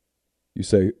 You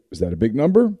say, is that a big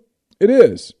number? It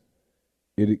is.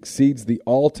 It exceeds the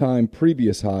all-time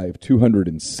previous high of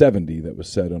 270 that was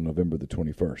set on November the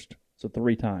 21st. So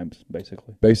 3 times,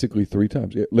 basically. Basically 3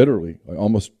 times. Literally,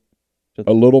 almost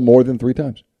a little more than 3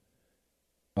 times.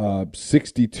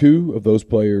 62 of those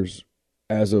players,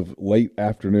 as of late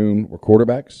afternoon, were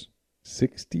quarterbacks.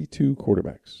 62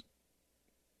 quarterbacks.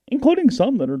 Including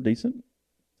some that are decent.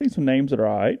 I think some names that are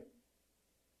all right.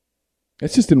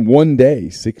 It's just in one day,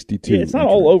 62. Yeah, it's not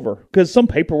all over because some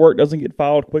paperwork doesn't get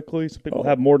filed quickly. Some people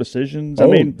have more decisions. I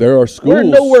mean, there are schools. We're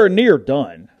nowhere near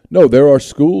done. No, there are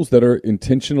schools that are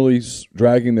intentionally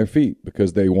dragging their feet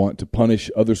because they want to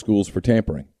punish other schools for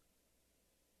tampering,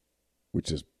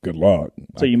 which is good luck.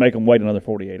 So you make them wait another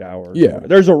 48 hours. Yeah.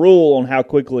 There's a rule on how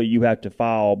quickly you have to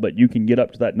file, but you can get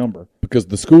up to that number. Because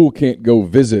the school can't go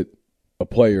visit a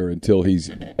player until he's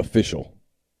official.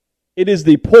 It is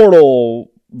the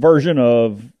portal version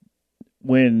of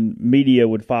when media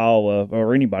would file,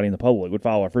 or anybody in the public would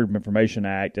file a Freedom of Information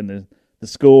Act, and the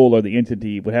school or the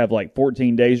entity would have like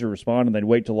 14 days to respond, and they'd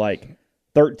wait till like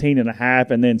 13 and a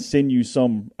half and then send you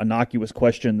some innocuous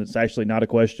question that's actually not a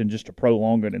question just to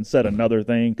prolong it and set another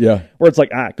thing. Yeah. Where it's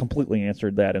like, I completely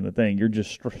answered that in the thing. You're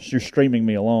streaming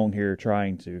me along here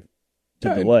trying to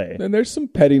delay. And there's some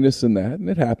pettiness in that, and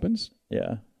it happens.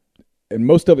 Yeah. And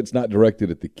most of it's not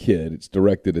directed at the kid. It's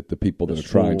directed at the people that are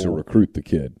trying to recruit the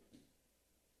kid.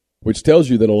 Which tells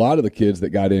you that a lot of the kids that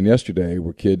got in yesterday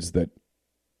were kids that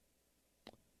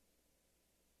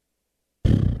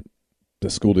the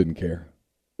school didn't care.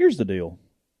 Here's the deal.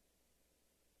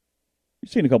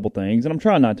 You've seen a couple things, and I'm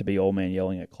trying not to be old man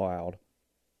yelling at cloud.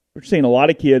 We're seeing a lot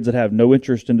of kids that have no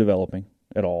interest in developing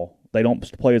at all. They don't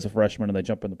play as a freshman, and they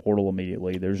jump in the portal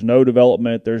immediately. There's no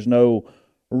development. There's no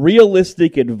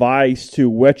realistic advice to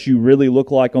what you really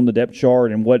look like on the depth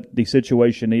chart and what the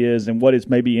situation is and what is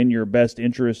maybe in your best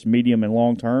interest, medium and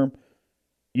long term.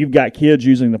 You've got kids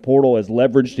using the portal as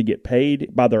leverage to get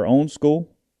paid by their own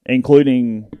school,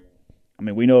 including,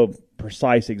 we know of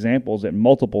precise examples at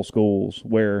multiple schools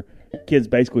where kids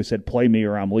basically said, play me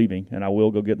or I'm leaving, and I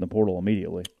will go get in the portal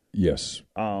immediately. Yes.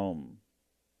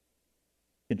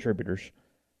 Contributors.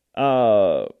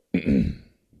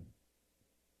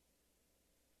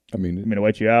 I mean, you mean to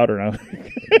wait you out or no?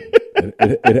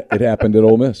 it happened at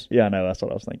Ole Miss. Yeah, I know. That's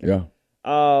what I was thinking. Yeah.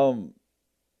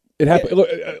 It happened. Look,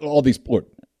 all these. Look.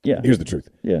 Yeah. Here's the truth.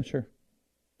 Yeah, sure.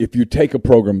 If you take a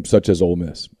program such as Ole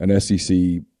Miss, an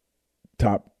SEC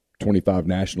top 25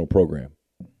 national program,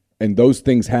 and those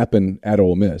things happen at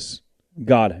Ole Miss,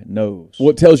 God knows.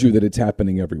 Well, it tells you that it's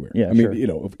happening everywhere. Yeah, sure.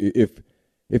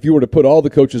 If you were to put all the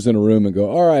coaches in a room and go,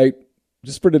 all right,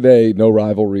 just for today, no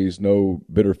rivalries, no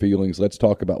bitter feelings. Let's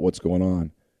talk about what's going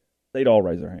on. They'd all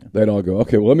raise their hand. They'd all go,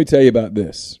 okay, well, let me tell you about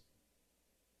this.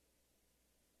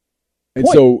 And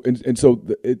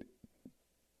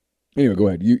anyway, go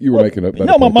ahead. You were making up.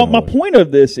 No, my point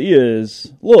of this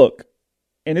is, look,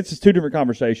 and it's just 2 different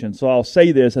conversations, so I'll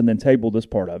say this and then table this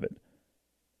part of it.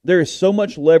 There is so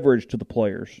much leverage to the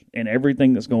players and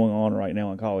everything that's going on right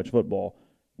now in college football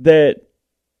that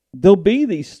there'll be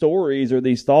these stories or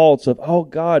these thoughts of, oh,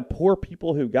 God, poor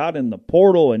people who got in the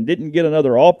portal and didn't get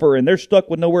another offer and they're stuck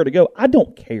with nowhere to go. I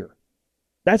don't care.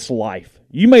 That's life.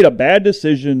 You made a bad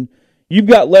decision. You've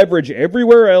got leverage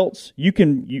everywhere else. You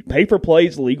pay for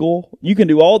plays legal. You can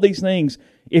do all these things.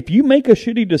 If you make a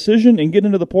shitty decision and get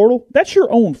into the portal, that's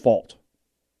your own fault.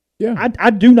 Yeah, I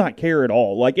do not care at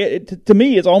all. Like to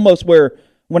me, it's almost where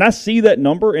when I see that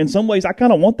number, in some ways, I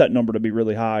kind of want that number to be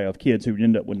really high of kids who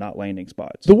end up with not landing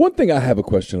spots. The one thing I have a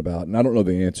question about, and I don't know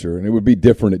the answer, and it would be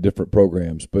different at different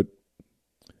programs, but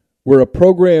where a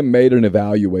program made an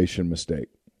evaluation mistake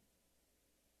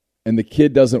and the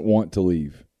kid doesn't want to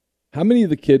leave, how many of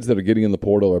the kids that are getting in the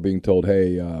portal are being told,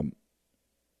 hey,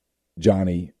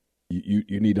 Johnny,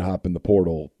 you need to hop in the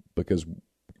portal because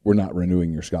we're not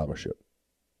renewing your scholarship.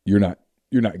 You're not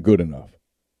good enough.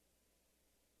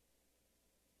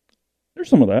 There's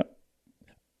some of that.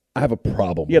 I have a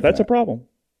problem. Yeah, that's a problem.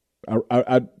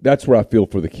 I that's where I feel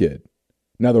for the kid.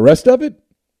 Now the rest of it,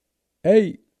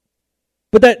 hey.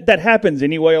 But that happens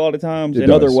anyway a lot of times in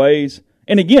does. other ways.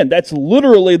 And again, that's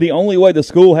literally the only way the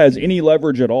school has any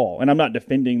leverage at all. And I'm not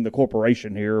defending the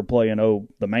corporation here or playing,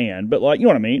 the man. But, you know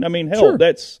what I mean? I mean, hell, Sure.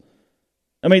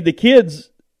 the kids,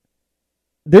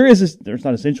 there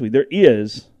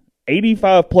is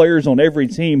 85 players on every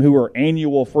team who are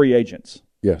annual free agents.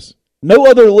 Yes. No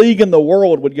other league in the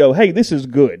world would go, hey, this is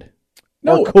good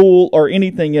or cool or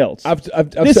anything else.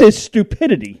 This is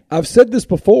stupidity. I've said this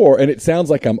before, and it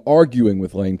sounds like I'm arguing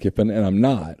with Lane Kiffin, and I'm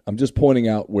not. I'm just pointing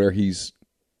out where he's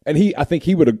 – and I think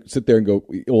he would sit there and go,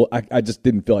 well, I just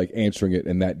didn't feel like answering it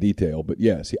in that detail. But,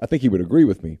 yes, I think he would agree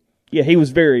with me. Yeah, he was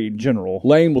very general.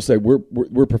 Lane will say,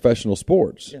 we're professional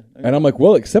sports. Yeah, and I'm like,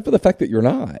 well, except for the fact that you're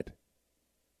not.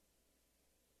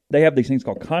 They have these things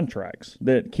called contracts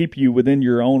that keep you within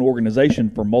your own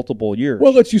organization for multiple years.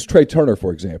 Well, let's use Trey Turner,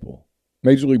 for example.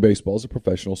 Major League Baseball is a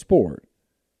professional sport.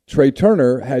 Trey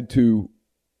Turner had to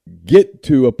get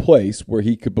to a place where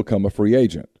he could become a free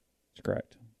agent. That's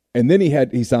correct. And then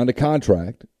he signed a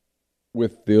contract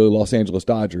with the Los Angeles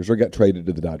Dodgers or got traded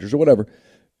to the Dodgers or whatever.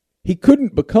 He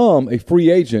couldn't become a free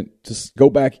agent to go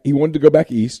back. He wanted to go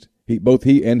back east. Both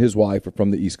he and his wife are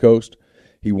from the East Coast.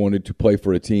 He wanted to play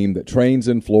for a team that trains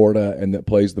in Florida and that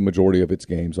plays the majority of its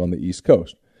games on the East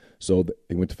Coast. So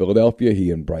he went to Philadelphia.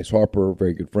 He and Bryce Harper are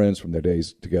very good friends from their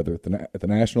days together at the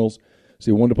Nationals. So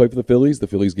he wanted to play for the Phillies. The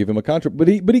Phillies gave him a contract. But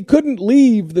he couldn't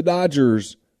leave the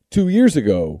Dodgers 2 years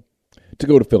ago to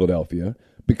go to Philadelphia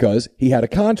because he had a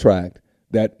contract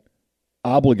that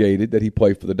obligated that he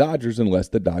play for the Dodgers unless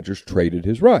the Dodgers traded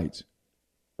his rights.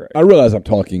 Right. I realize I'm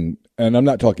talking, and I'm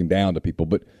not talking down to people,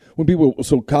 but when people,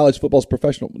 so college football is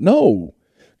professional. No.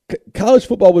 College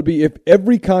football would be if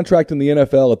every contract in the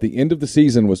NFL at the end of the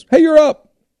season was, hey, you're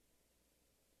up.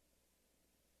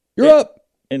 You're up.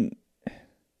 And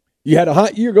you had a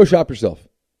hot year, go shop yourself.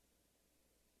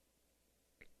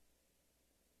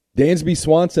 Dansby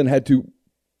Swanson had to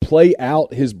play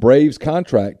out his Braves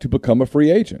contract to become a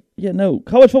free agent. Yeah, no.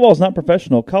 College football is not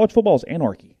professional. College football is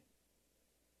anarchy.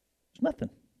 It's nothing.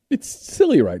 It's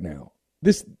silly right now.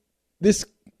 This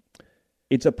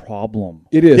it's a problem.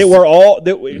 It is.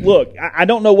 Look, I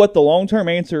don't know what the long-term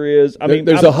answer is.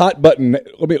 There's a hot button.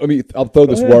 I'll throw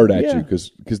this word at you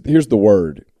because here's the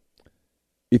word.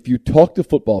 If you talk to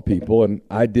football people, and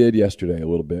I did yesterday a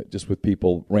little bit, just with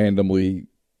people randomly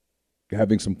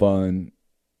having some fun,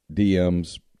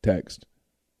 DMs, text,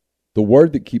 the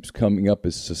word that keeps coming up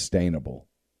is sustainable.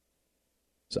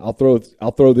 So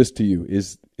I'll throw this to you.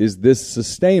 Is this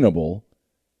sustainable?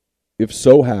 If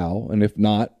so, how? And if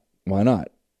not, why not?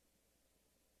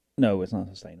 No, it's not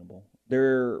sustainable.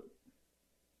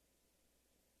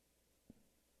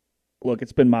 Look,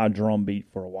 it's been my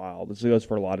drumbeat for a while. This goes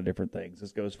for a lot of different things.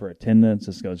 This goes for attendance.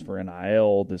 This goes for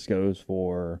NIL. This goes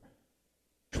for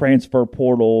transfer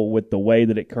portal with the way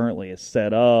that it currently is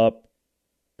set up.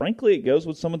 Frankly, it goes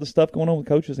with some of the stuff going on with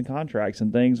coaches and contracts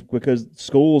and things because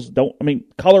schools don't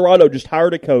 – Colorado just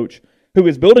hired a coach who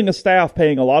is building a staff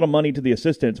paying a lot of money to the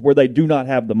assistants where they do not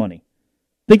have the money.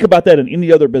 Think about that in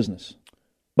any other business.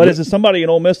 But as somebody in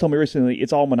Ole Miss told me recently,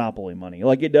 it's all monopoly money.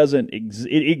 Like it doesn't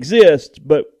it exists,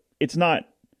 but it's not.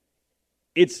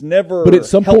 It's never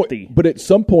healthy. But at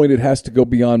some point, it has to go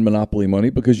beyond monopoly money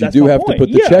because you do have to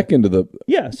put the check into the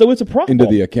So it's a problem into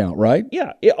the account, right?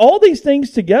 Yeah, all these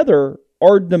things together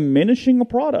are diminishing a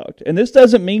product, and this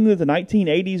doesn't mean that the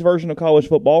 1980s version of college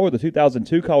football or the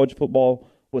 2002 college football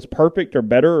was perfect or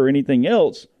better or anything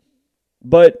else.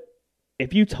 But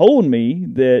if you told me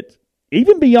that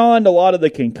even beyond a lot of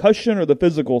the concussion or the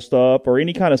physical stuff or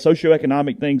any kind of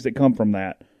socioeconomic things that come from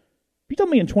that, if you told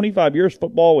me in 25 years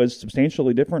football is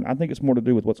substantially different, I think it's more to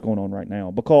do with what's going on right now.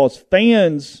 Because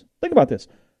fans, think about this.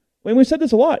 We said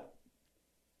this a lot.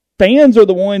 Fans are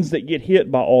the ones that get hit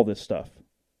by all this stuff.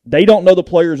 They don't know the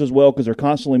players as well because they're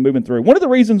constantly moving through. One of the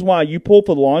reasons why you pull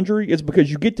for the laundry is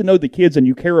because you get to know the kids and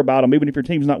you care about them even if your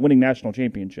team's not winning national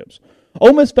championships.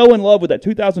 Ole Miss fell in love with that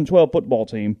 2012 football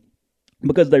team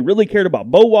because they really cared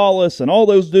about Bo Wallace and all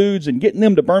those dudes and getting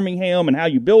them to Birmingham and how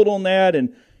you build on that.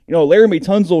 And, Laramie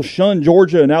Tunsil shunned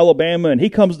Georgia and Alabama and he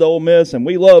comes to Ole Miss and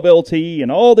we love LT and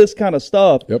all this kind of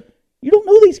stuff. Yep. You don't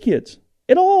know these kids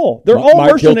at all. They're all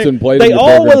Mike mercenary. Hilton played They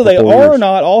all, whether they are or years.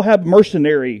 not, all have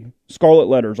mercenary scarlet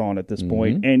letters on at this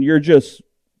point, and you're just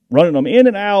running them in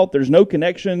and out. There's no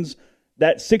connections.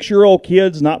 That 6-year-old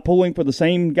kid's not pulling for the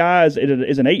same guy as an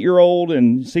 8-year-old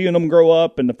and seeing them grow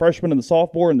up and the freshman and the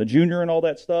sophomore and the junior and all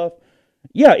that stuff.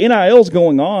 Yeah, NIL's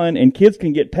going on and kids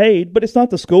can get paid, but it's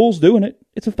not the schools doing it.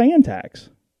 It's a fan tax.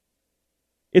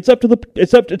 It's up to the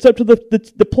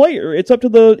player. It's up to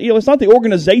the it's not the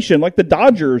organization like the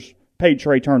Dodgers paid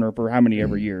Trey Turner for how many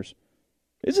ever years.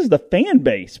 This is the fan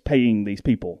base paying these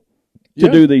people to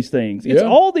do these things. It's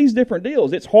all these different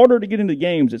deals. It's harder to get into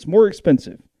games. It's more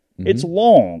expensive. It's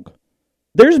long.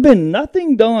 There's been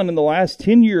nothing done in the last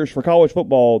 10 years for college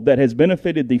football that has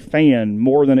benefited the fan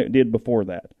more than it did before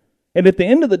that. And at the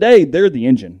end of the day, they're the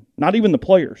engine, not even the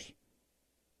players.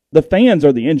 The fans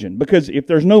are the engine, because if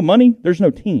there's no money, there's no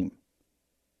team.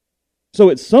 So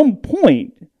at some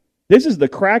point, this is the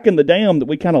crack in the dam that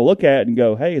we kind of look at and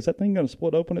go, hey, is that thing going to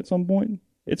split open at some point?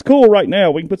 It's cool right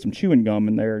now. We can put some chewing gum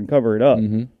in there and cover it up.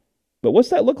 But what's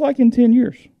that look like in 10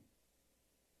 years?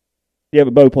 Yeah,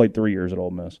 but Bo played 3 years at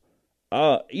Ole Miss.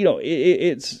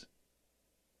 It's...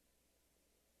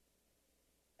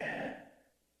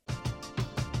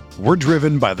 We're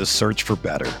driven by the search for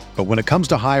better. But when it comes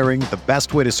to hiring, the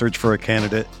best way to search for a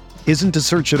candidate isn't to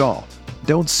search at all.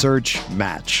 Don't search,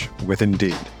 match with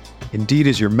Indeed. Indeed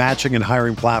is your matching and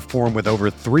hiring platform with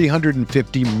over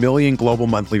 350 million global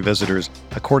monthly visitors,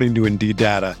 according to Indeed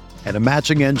data, and a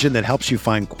matching engine that helps you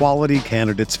find quality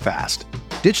candidates fast.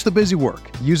 Ditch the busy work.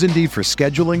 Use Indeed for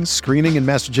scheduling, screening, and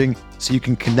messaging so you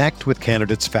can connect with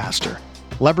candidates faster.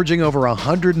 Leveraging over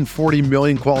 140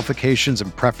 million qualifications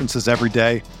and preferences every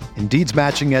day, Indeed's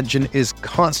matching engine is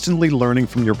constantly learning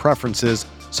from your preferences,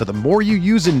 so the more you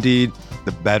use Indeed,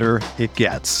 the better it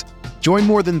gets. Join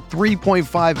more than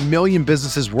 3.5 million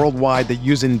businesses worldwide that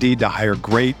use Indeed to hire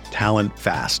great talent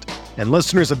fast. And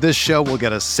listeners of this show will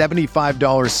get a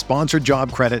 $75 sponsored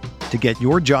job credit to get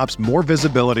your jobs more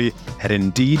visibility at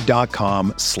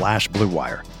Indeed.com/Blue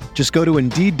Wire. Just go to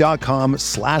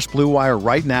Indeed.com/Blue Wire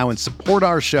right now and support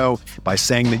our show by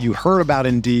saying that you heard about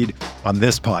Indeed on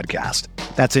this podcast.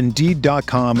 That's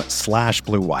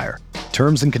Indeed.com/Blue Wire.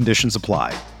 Terms and conditions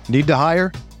apply. Need to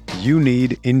hire? You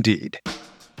need Indeed.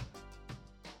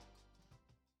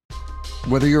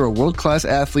 Whether you're a world-class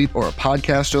athlete or a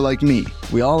podcaster like me,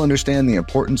 we all understand the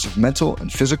importance of mental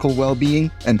and physical well-being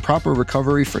and proper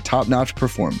recovery for top-notch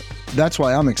performance. That's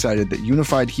why I'm excited that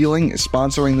Unified Healing is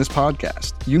sponsoring this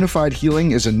podcast. Unified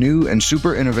Healing is a new and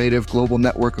super innovative global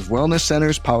network of wellness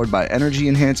centers powered by Energy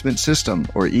Enhancement System,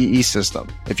 or EE System.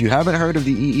 If you haven't heard of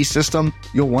the EE System,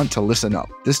 you'll want to listen up.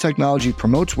 This technology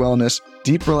promotes wellness,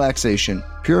 deep relaxation,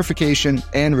 purification,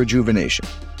 and rejuvenation.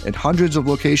 In hundreds of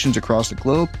locations across the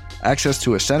globe, access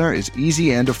to a center is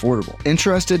easy and affordable.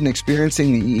 Interested in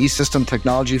experiencing the EE System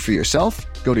technology for yourself?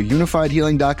 Go to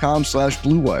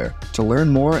unifiedhealing.com/Blue Wire to learn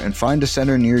more and find a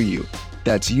center near you.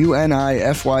 That's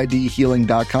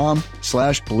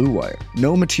UNIFYDhealing.com/Blue Wire.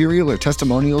 No material or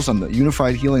testimonials on the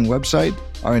Unified Healing website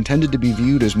are intended to be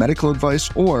viewed as medical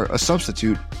advice or a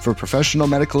substitute for professional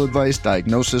medical advice,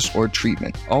 diagnosis, or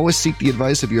treatment. Always seek the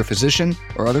advice of your physician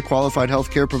or other qualified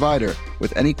healthcare provider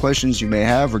with any questions you may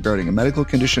have regarding a medical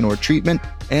condition or treatment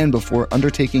and before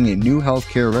undertaking a new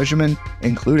healthcare regimen,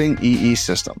 including EE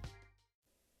System.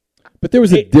 But there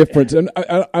was a difference, and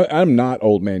I'm not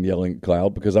old man yelling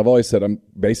cloud, because I've always said I'm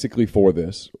basically for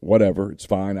this. Whatever, it's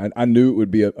fine. I knew it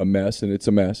would be a mess, and it's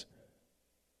a mess.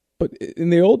 But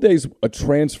in the old days, a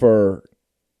transfer,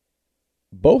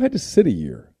 Bo had to sit a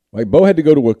year. Like, Bo had to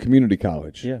go to a community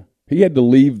college. Yeah. He had to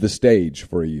leave the stage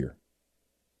for a year.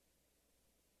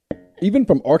 Even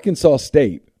from Arkansas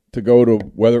State to go to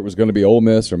whether it was going to be Ole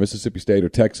Miss or Mississippi State or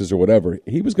Texas or whatever,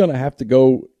 he was going to have to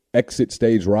go exit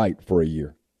stage right for a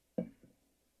year.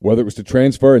 Whether it was to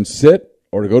transfer and sit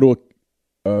or to go to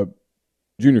a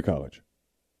junior college.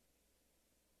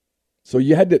 So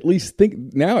you had to at least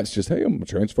think. Now it's just, hey, I'm going to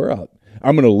transfer out.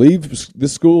 I'm going to leave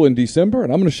this school in December,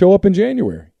 and I'm going to show up in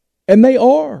January. And they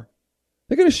are.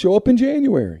 They're going to show up in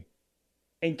January.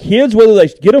 And kids, whether they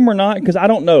get them or not, because I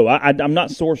don't know. I'm not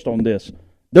sourced on this.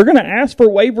 They're going to ask for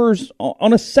waivers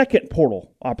on a second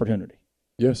portal opportunity.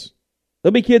 Yes.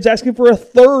 There'll be kids asking for a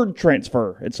third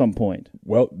transfer at some point.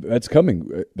 Well, that's coming.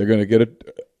 They're going to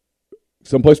get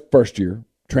someplace first year,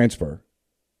 transfer,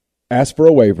 ask for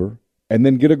a waiver, and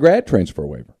then get a grad transfer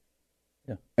waiver.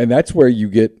 Yeah. And that's where you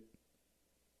get,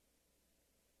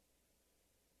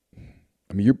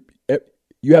 I mean,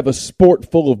 you have a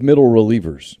sport full of middle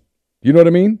relievers. You know what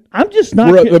I mean? I'm just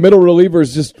not. The middle reliever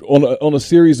is just on a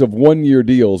series of 1-year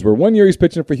deals where 1 year he's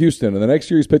pitching for Houston, and the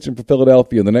next year he's pitching for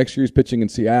Philadelphia, and the next year he's pitching in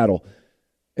Seattle.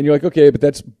 And you're like, okay,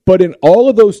 but in all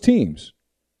of those teams,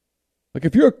 like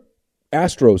if you're an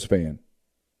Astros fan,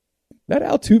 that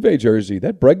Altuve jersey,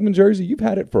 that Bregman jersey, you've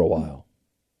had it for a while.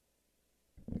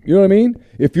 You know what I mean?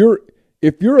 If you're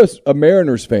a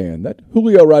Mariners fan, that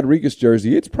Julio Rodriguez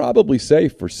jersey, it's probably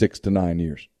safe for 6 to 9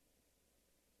 years.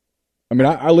 I mean,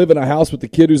 I live in a house with the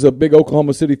kid who's a big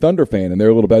Oklahoma City Thunder fan, and they're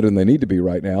a little better than they need to be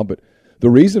right now, but The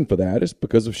reason for that is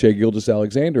because of Shai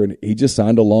Gilgeous-Alexander, and he just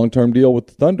signed a long-term deal with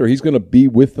the Thunder. He's going to be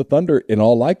with the Thunder in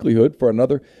all likelihood for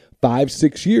another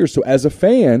 5-6 years. So as a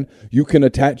fan, you can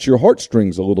attach your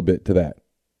heartstrings a little bit to that.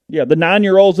 Yeah, the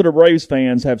 9-year-olds that are Braves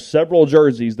fans have several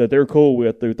jerseys that they're cool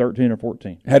with through 13 or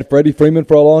 14. Had Freddie Freeman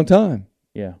for a long time.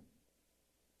 Yeah.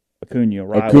 Acuna,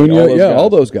 Riley, all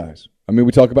those guys. I mean,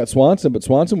 we talk about Swanson, but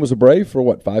Swanson was a Brave for,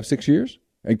 5-6 years?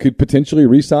 And could potentially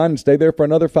re-sign and stay there for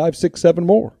another 5, 6, 7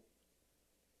 more.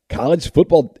 College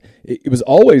football, it was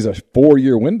always a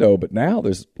 4-year window, but now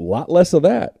there's a lot less of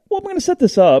that. Well, I'm going to set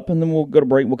this up, and then we'll go to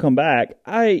break and we'll come back.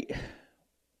 I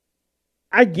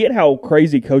get how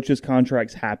crazy coaches'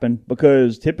 contracts happen,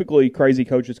 because typically crazy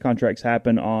coaches' contracts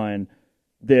happen on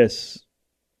this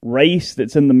race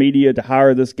that's in the media to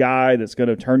hire this guy that's going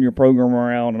to turn your program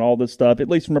around and all this stuff, at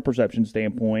least from a perception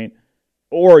standpoint.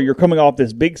 Or you're coming off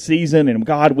this big season, and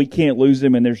God, we can't lose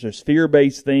him, and there's this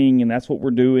fear-based thing, and that's what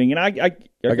we're doing. And I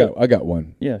got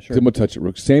one. Yeah, sure. I'm gonna touch it,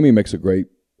 Rook. Sammy makes a great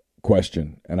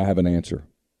question, and I have an answer.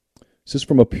 This is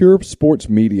from a pure sports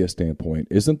media standpoint.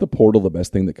 Isn't the portal the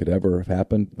best thing that could ever have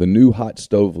happened? The new hot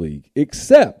stove league,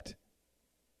 except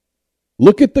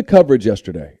look at the coverage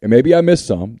yesterday, and maybe I missed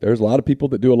some. There's a lot of people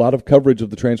that do a lot of coverage of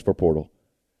the transfer portal.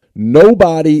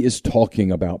 Nobody is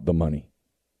talking about the money.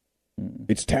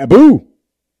 It's taboo.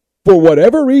 For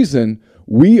whatever reason,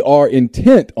 we are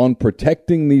intent on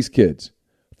protecting these kids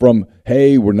from,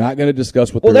 hey, we're not going to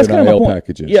discuss what their NIL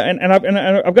package is. Yeah, and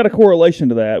I've got a correlation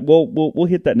to that. We'll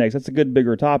hit that next. That's a good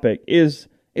bigger topic. Because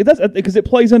it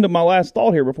plays into my last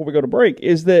thought here before we go to break.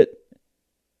 Is that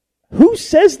who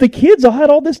says the kids all had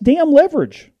all this damn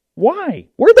leverage? Why?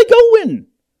 Where are they going?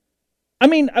 I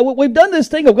mean, we've done this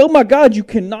thing of, oh my God, you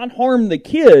cannot harm the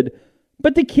kid.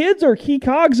 But the kids are key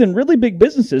cogs in really big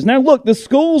businesses. Now, look, the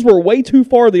schools were way too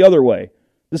far the other way.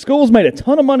 The schools made a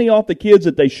ton of money off the kids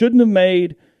that they shouldn't have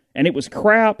made, and it was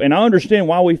crap, and I understand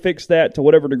why we fixed that to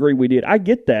whatever degree we did. I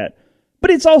get that.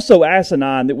 But it's also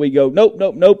asinine that we go,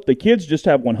 nope. The kids just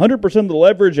have 100% of the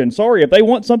leverage, and sorry, if they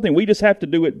want something, we just have to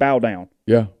do it, bow down.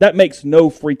 Yeah. That makes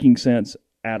no freaking sense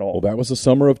at all. Well, that was a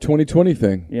summer of 2020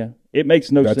 thing. Yeah, it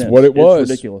makes no sense. That's what it was. It's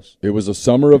ridiculous. It was a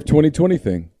summer of 2020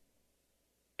 thing.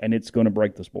 And it's going to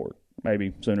break the sport,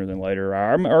 maybe sooner than later.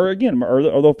 Or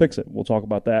they'll fix it. We'll talk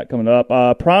about that coming up.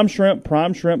 Prime Shrimp,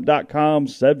 primeshrimp.com,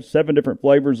 7 different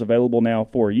flavors available now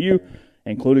for you,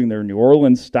 including their New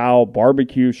Orleans-style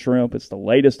barbecue shrimp. It's the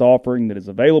latest offering that is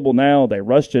available now. They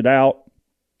rushed it out,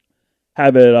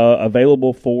 have it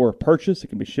available for purchase. It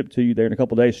can be shipped to you there in a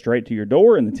couple days straight to your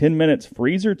door. In the 10 minutes,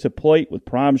 freezer to plate with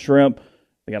Prime Shrimp.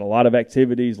 They got a lot of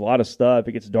activities, a lot of stuff.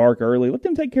 It gets dark early. Let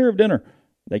them take care of dinner.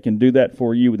 They can do that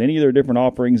for you with any of their different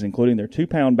offerings, including their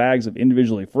 2-pound bags of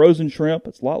individually frozen shrimp.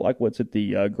 It's a lot like what's at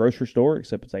the grocery store,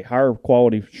 except it's a higher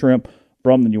quality shrimp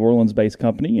from the New Orleans-based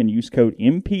company. And use code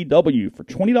MPW for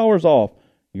 $20 off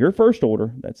your first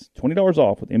order. That's $20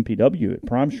 off with MPW at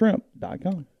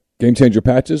primeshrimp.com. Game Changer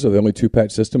patches are the only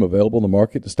 2-patch system available in the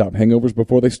market to stop hangovers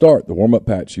before they start. The warm-up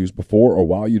patch used before or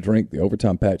while you drink. The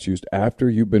overtime patch used after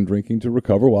you've been drinking to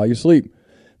recover while you sleep.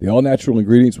 The all-natural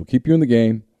ingredients will keep you in the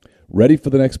game, ready for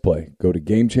the next play. Go to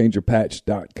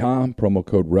GameChangerPatch.com, promo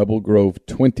code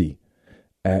RebelGrove20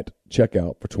 at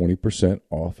checkout for 20%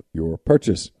 off your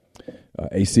purchase.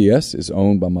 ACS is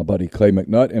owned by my buddy Clay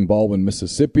McNutt in Baldwin,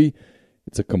 Mississippi.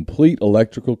 It's a complete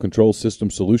electrical control system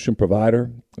solution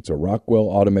provider. It's a Rockwell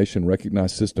Automation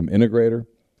recognized system integrator.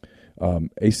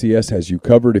 ACS has you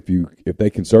covered if they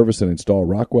can service and install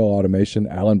Rockwell Automation,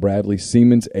 Allen Bradley,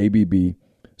 Siemens, ABB,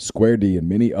 Square D, and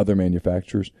many other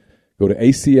manufacturers. Go to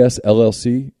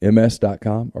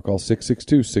ACSLLCMS.com or call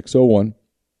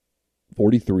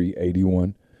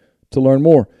 662-601-4381 to learn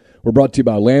more. We're brought to you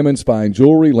by Lammons Fine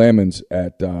Jewelry. Lammons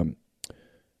at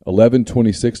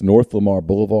 1126 North Lamar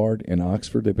Boulevard in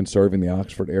Oxford. They've been serving the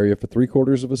Oxford area for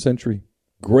 3/4 of a century.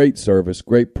 Great service,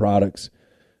 great products.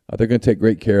 They're going to take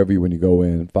great care of you when you go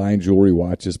in. Fine jewelry,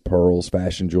 watches, pearls,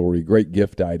 fashion jewelry, great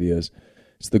gift ideas.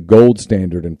 It's the gold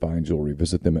standard in fine jewelry.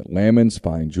 Visit them at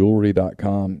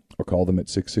lammonsfinejewelry.com or call them at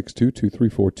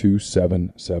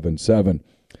 662-234-2777.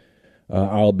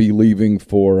 I'll be leaving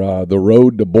for the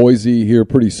road to Boise here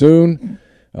pretty soon.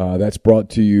 That's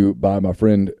brought to you by my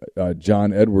friend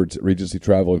John Edwards at Regency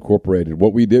Travel Incorporated.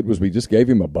 What we did was we just gave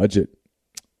him a budget.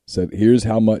 Said, here's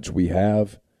how much we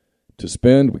have to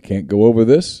spend. We can't go over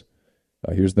this.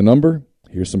 Here's the number.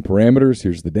 Here's some parameters.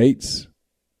 Here's the dates.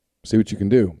 See what you can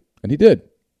do. And he did.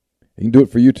 He can do it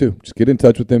for you too. Just get in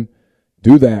touch with him.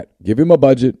 Do that. Give him a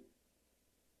budget.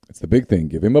 It's the big thing.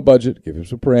 Give him a budget. Give him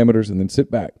some parameters and then sit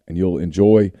back. And you'll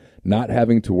enjoy not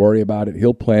having to worry about it.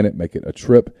 He'll plan it, make it a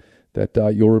trip that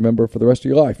you'll remember for the rest of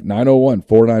your life.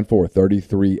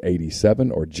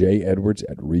 901-494-3387 or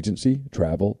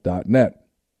jedwards@regencytravel.net.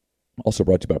 Also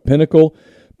brought to you by Pinnacle.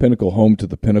 Pinnacle, home to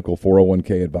the Pinnacle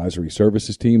 401k Advisory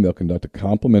Services team. They'll conduct a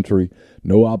complimentary,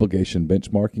 no-obligation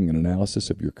benchmarking and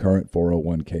analysis of your current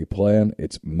 401k plan.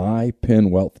 It's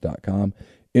mypinwealth.com,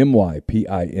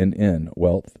 MYPINN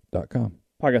wealth.com.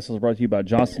 Podcast is brought to you by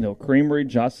Johnson Hill Creamery,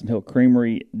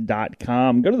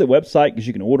 johnsonhillcreamery.com. Go to the website because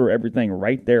you can order everything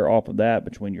right there off of that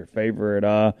between your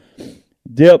favorite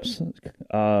dips,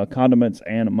 condiments,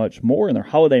 and much more. And their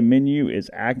holiday menu is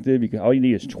active. All you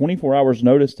need is 24 hours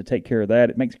notice to take care of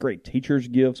that. It makes great teacher's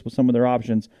gifts with some of their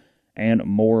options and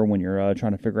more when you're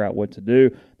trying to figure out what to do.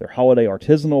 Their holiday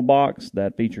artisanal box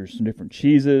that features some different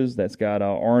cheeses. That's got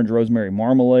orange rosemary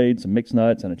marmalade, some mixed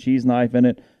nuts, and a cheese knife in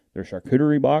it. Their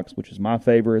charcuterie box, which is my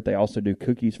favorite. They also do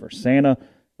cookies for Santa.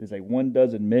 It is a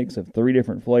 12 mix of 3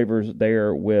 different flavors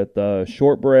there with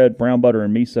shortbread, brown butter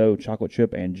and miso, chocolate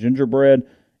chip, and gingerbread,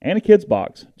 and a kids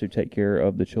box to take care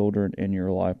of the children in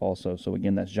your life also. So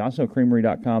again, that's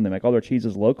johnsonhillcreamery.com. They make all their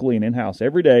cheeses locally and in-house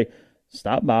every day.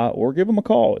 Stop by or give them a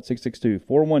call at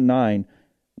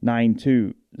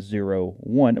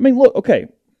 662-419-9201. I mean, look, okay.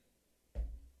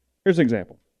 Here's an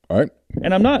example. All right.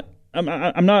 And I'm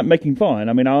not making fun.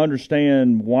 I mean, I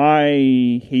understand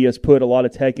why he has put a lot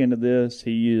of tech into this.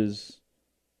 He is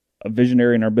a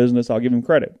visionary in our business. I'll give him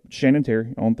credit. Shannon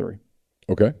Terry on 3.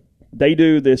 Okay. They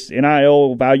do this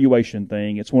NIL valuation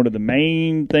thing. It's one of the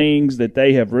main things that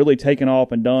they have really taken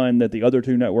off and done that the other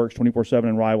 2 networks, 24/7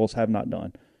 and Rivals, have not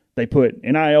done. They put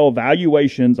NIL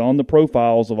valuations on the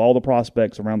profiles of all the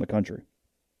prospects around the country.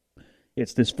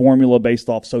 It's this formula based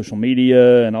off social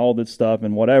media and all this stuff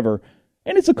and whatever.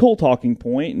 And it's a cool talking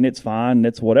point, and it's fine, and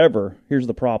it's whatever. Here's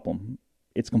the problem.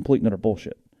 It's complete and utter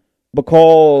bullshit.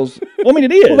 Because, well, I mean,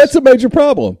 it is. Well, that's a major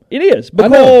problem. It is.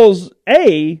 Because,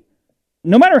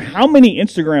 no matter how many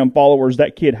Instagram followers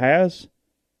that kid has,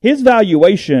 his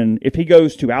valuation, if he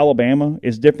goes to Alabama,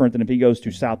 is different than if he goes to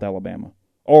South Alabama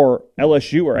or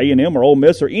LSU or A&M or Ole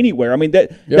Miss or anywhere. I mean,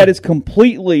 that is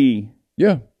completely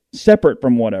separate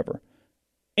from whatever.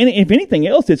 And if anything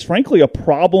else, it's frankly a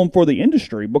problem for the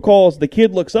industry because the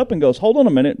kid looks up and goes, hold on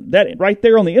a minute, that right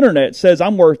there on the internet says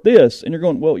I'm worth this. And you're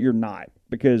going, well, you're not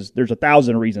because there's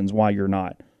 1,000 reasons why you're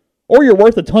not. Or you're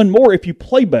worth a ton more if you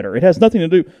play better. It has nothing to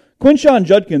do. Quinshon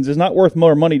Judkins is not worth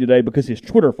more money today because his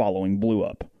Twitter following blew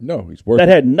up. No, he's worth. That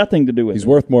had nothing to do with it. He's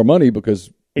worth more money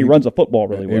because he runs a football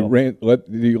really well. Did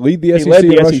he lead the SEC? He led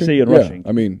the in SEC in rushing.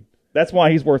 I mean, that's why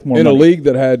he's worth more money. In a league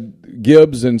that had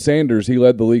Gibbs and Sanders, he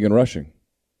led the league in rushing.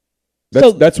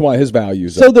 That's why his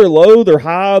values. So they're low, they're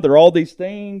high, they're all these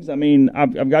things. I mean,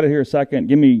 I've got it here a second.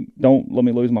 Don't let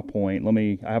me lose my point.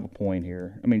 I have a point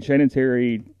here. I mean, Shannon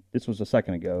Terry, this was a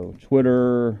second ago.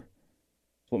 Twitter,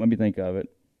 that's what made me think of it.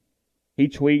 He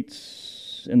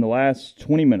tweets in the last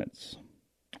 20 minutes.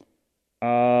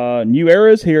 New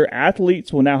era is here.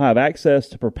 Athletes will now have access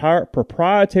to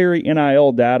proprietary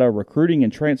NIL data, recruiting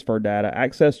and transfer data,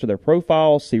 access to their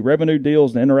profiles, see revenue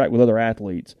deals, and interact with other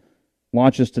athletes.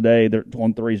 Launches today. They're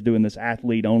on 3 is doing this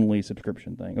athlete-only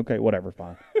subscription thing. Okay, whatever,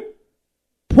 fine.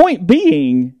 Point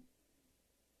being,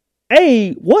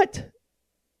 what?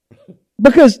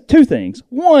 Because 2 things.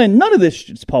 1, none of this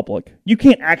is public. You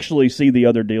can't actually see the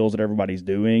other deals that everybody's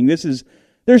doing. There's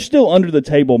still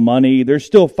under-the-table money. There's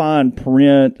still fine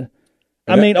print.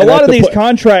 A lot of these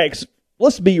contracts,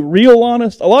 let's be real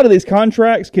honest, a lot of these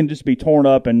contracts can just be torn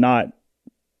up and not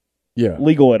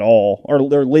legal at all, or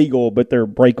they're legal but they're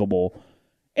breakable.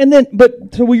 And then,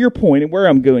 but to your point and where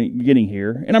I'm getting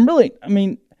here, and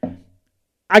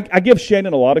I give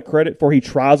Shannon a lot of credit for he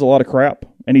tries a lot of crap,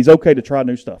 and he's okay to try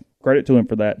new stuff. Credit to him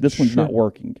for that. This one's not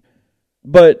working,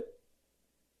 but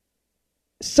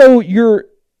so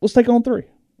let's take on 3,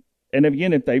 and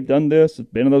again, if they've done this,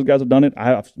 if Ben and those guys have done it,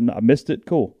 I missed it.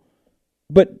 Cool,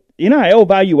 but NIL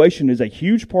valuation is a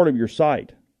huge part of your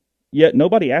site. Yet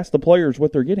nobody asks the players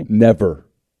what they're getting. Never.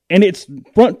 And it's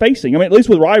front-facing. I mean, at least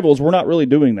with Rivals, we're not really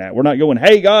doing that. We're not going,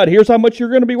 hey, God, here's how much you're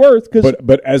going to be worth.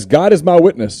 But as God is my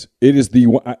witness, it is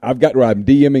I'm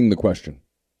DMing the question.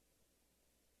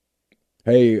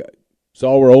 Hey,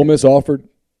 saw where Ole Miss offered?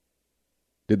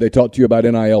 Did they talk to you about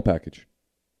NIL package?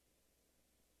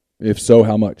 If so,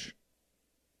 how much?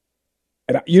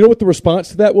 And you know what the response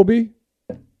to that will be?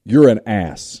 You're an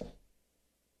ass.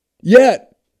 Yet,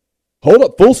 hold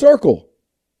up, full circle.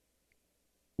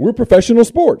 We're professional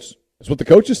sports. That's what the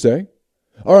coaches say.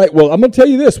 All right, well, I'm going to tell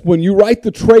you this. When you write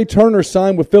the Trey Turner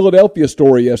sign with Philadelphia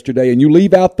story yesterday and you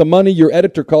leave out the money, your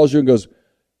editor calls you and goes,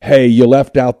 hey, you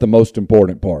left out the most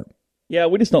important part. Yeah,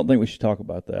 we just don't think we should talk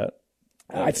about that.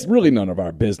 It's really none of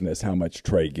our business how much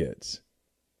Trey gets.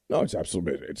 No, it's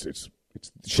absolutely it's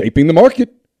shaping the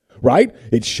market, right?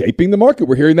 It's shaping the market.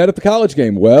 We're hearing that at the college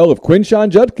game. Well, if Quinshon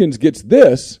Judkins gets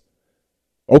this,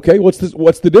 okay, what's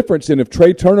the difference? And if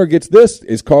Trey Turner gets this,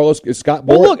 is Scott Boras?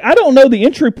 Well, look, I don't know the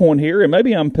entry point here, and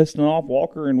maybe I'm pissing off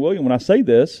Walker and William when I say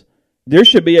this. There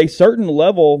should be a certain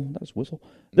level. That's whistle.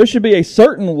 There should be a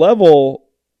certain level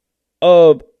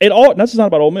of it all. This is not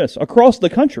about Ole Miss across the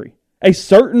country. A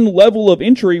certain level of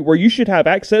entry where you should have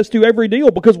access to every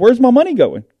deal, because where's my money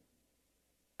going?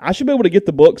 I should be able to get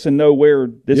the books and know where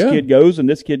this kid goes and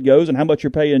this kid goes and how much you're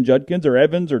paying Judkins or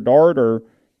Evans or Dart or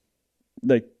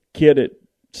the kid at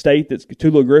State that's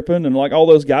Tula Griffin and like all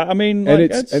those guys. I mean, and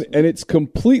like it's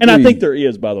completely. And I think there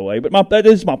is, by the way. But that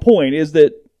is my point: is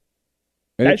that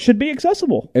should be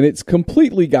accessible. And it's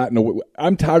completely gotten away.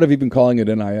 I'm tired of even calling it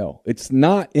NIL. It's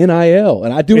not NIL,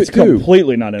 and I do it too. It's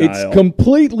completely not NIL. It's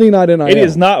completely not NIL. It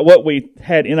is not what we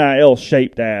had NIL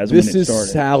shaped as. This when it started.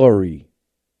 is salary.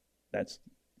 That's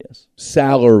yes,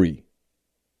 salary.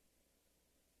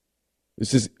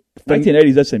 This is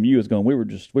 1980s SMU is going. We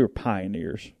were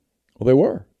pioneers. Well, they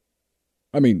were.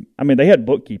 I mean, they had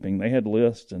bookkeeping, they had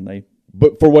lists, and they.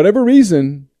 But for whatever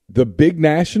reason, the big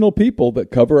national people that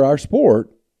cover our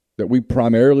sport, that we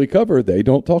primarily cover, they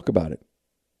don't talk about it.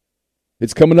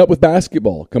 It's coming up with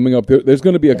basketball. Coming up, there's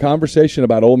going to be a conversation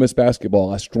about Ole Miss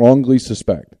basketball, I strongly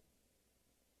suspect,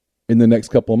 in the next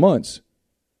couple of months,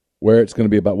 where it's going to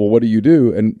be about, well, what do you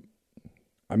do? And,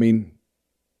 I mean,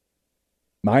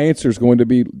 my answer is going to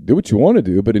be, do what you want to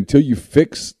do, but until you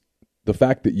fix the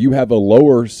fact that you have a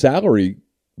lower salary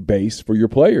base for your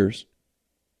players.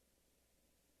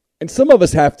 And some of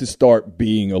us have to start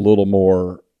being a little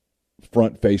more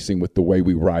front-facing with the way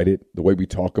we write it, the way we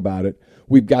talk about it.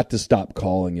 We've got to stop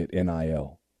calling it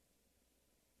NIL.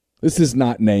 This is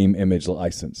not name, image,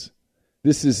 license.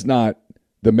 This is not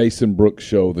the Mason Brooks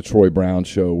show, the Troy Brown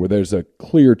show, where there's a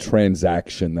clear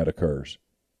transaction that occurs.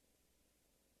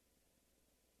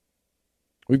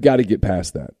 We've got to get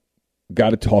past that. We've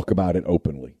got to talk about it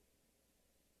openly.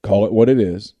 Call it what it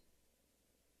is.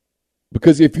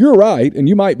 Because if you're right, and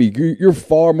you might be, you're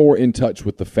far more in touch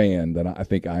with the fan than I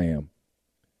think I am.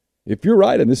 If you're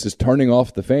right and this is turning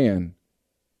off the fan,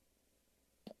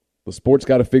 the sport's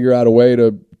got to figure out a way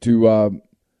the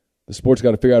sport's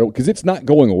got to figure out, because it's not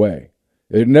going away.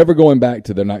 They're never going back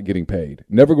to they're not getting paid.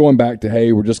 Never going back to,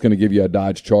 hey, we're just going to give you a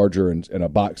Dodge Charger and a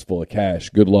box full of cash.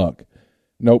 Good luck.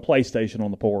 No PlayStation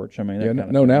on the porch. I mean,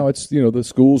 now it's, the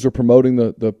schools are promoting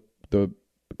the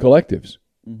collectives.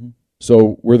 Mm-hmm.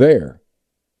 So we're there.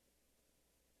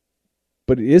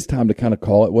 But it is time to kind of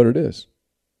call it what it is.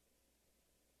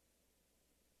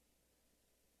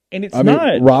 And it's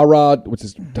not. Rod, what's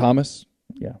his Thomas?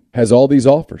 Yeah. Has all these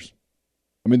offers.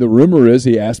 I mean, the rumor is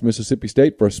he asked Mississippi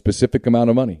State for a specific amount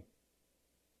of money.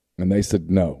 And they said,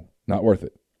 no, not worth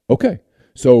it. Okay.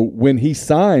 So when he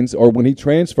signs or when he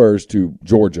transfers to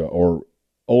Georgia or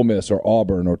Ole Miss or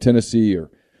Auburn or Tennessee,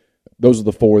 or those are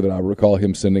the four that I recall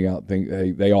him sending out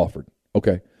things they offered.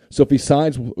 Okay. So if he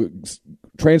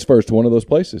transfers to one of those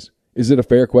places, is it a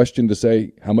fair question to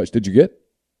say, how much did you get?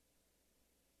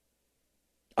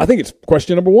 I think it's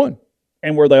question number one.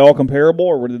 And were they all comparable,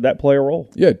 or did that play a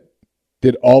role? Yeah.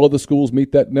 Did all of the schools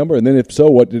meet that number? And then if so,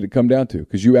 what did it come down to?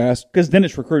 Because you asked. Because then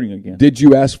it's recruiting again. Did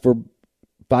you ask for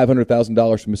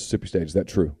 $500,000 from Mississippi State? Is that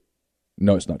true?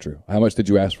 No, it's not true. How much did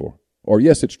you ask for? Or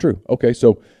yes, it's true. Okay,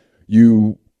 so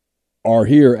you are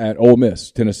here at Ole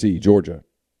Miss, Tennessee, Georgia.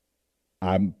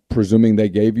 I'm presuming they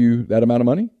gave you that amount of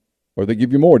money? Or they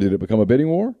give you more? Did it become a bidding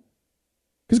war?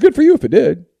 Because good for you if it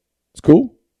did. It's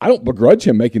cool. I don't begrudge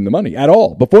him making the money at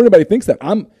all. Before anybody thinks that,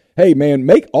 hey, man,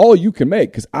 make all you can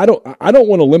make, because I don't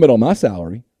want a limit on my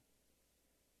salary.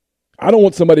 I don't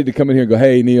want somebody to come in here and go,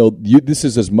 hey, Neil, this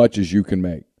is as much as you can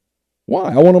make.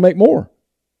 Why? I want to make more.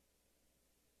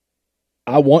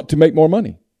 I want to make more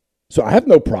money. So I have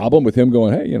no problem with him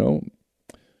going, hey, Georgia,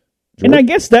 and I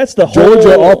guess that's the whole.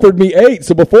 Georgia offered me 8.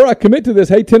 So before I commit to this,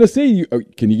 hey, Tennessee,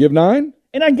 can you give 9?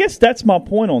 And I guess that's my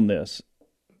point on this.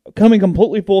 Coming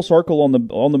completely full circle on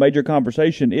the major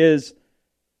conversation is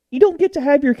you don't get to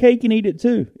have your cake and eat it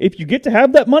too. If you get to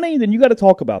have that money, then you got to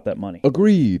talk about that money.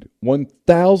 Agreed.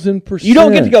 1,000%. You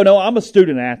don't get to go, no, I'm a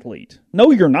student athlete.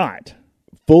 No, you're not.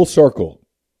 Full circle.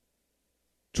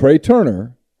 Trey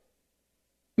Turner.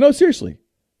 No, seriously.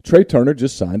 Trey Turner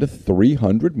just signed a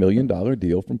 $300 million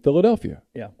deal from Philadelphia.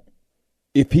 Yeah.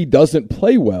 If he doesn't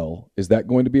play well, is that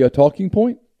going to be a talking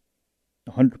point?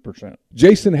 100%.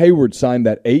 Jason Hayward signed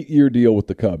that 8-year deal with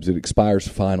the Cubs. It expires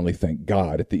finally, thank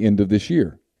God, at the end of this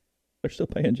year. They're still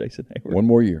paying Jason Hayward. One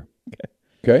more year.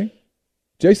 Okay?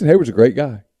 Jason Hayward's a great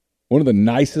guy. One of the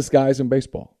nicest guys in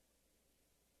baseball.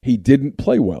 He didn't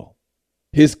play well.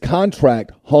 His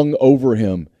contract hung over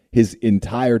him his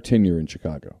entire tenure in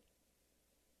Chicago.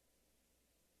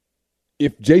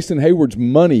 If Jason Hayward's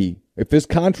money, if his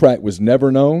contract was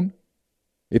never known,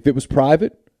 if it was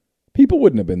private, people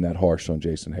wouldn't have been that harsh on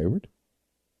Jason Hayward.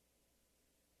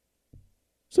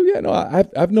 So, yeah, no, I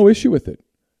have no issue with it.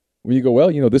 When you go,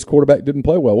 well, this quarterback didn't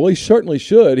play well. Well, he certainly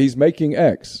should. He's making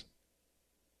X.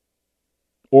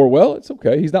 Or, well, it's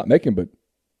okay. He's not making but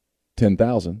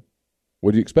 $10,000.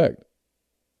 What do you expect?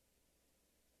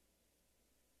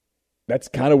 That's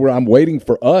kind of where I'm waiting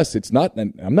for us. It's not.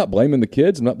 I'm not blaming the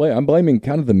kids. I'm blaming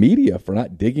kind of the media for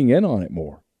not digging in on it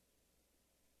more.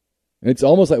 And it's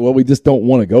almost like, well, we just don't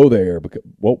want to go there.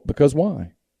 Because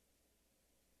why?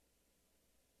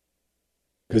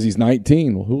 Because he's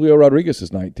 19. Well, Julio Rodriguez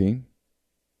is 19.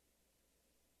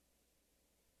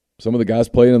 Some of the guys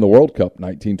playing in the World Cup,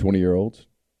 19, 20-year-olds.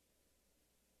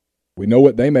 We know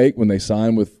what they make when they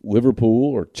sign with Liverpool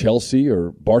or Chelsea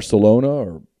or Barcelona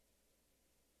or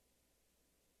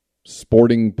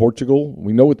Sporting Portugal.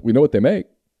 We know what they make.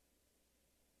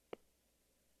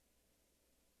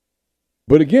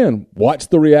 But again, watch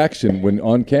the reaction when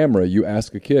on camera you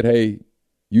ask a kid, hey,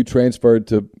 you transferred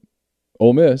to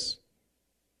Ole Miss.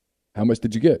 How much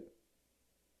did you get?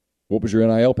 What was your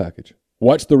NIL package?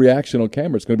 Watch the reaction on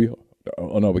camera. It's going to be,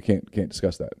 oh no, we can't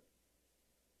discuss that.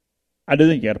 I do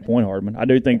think you got a point, Hardman. I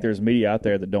do think there's media out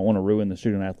there that don't want to ruin the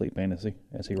student-athlete fantasy,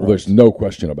 as he writes. Well, there's no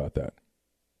question about that.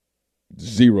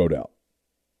 Zero doubt.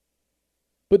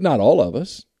 But not all of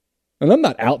us. And I'm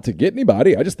not out to get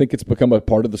anybody. I just think it's become a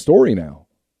part of the story now.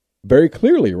 Very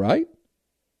clearly, right?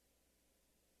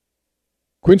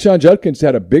 Quinshon Judkins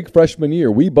had a big freshman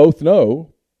year. We both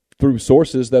know through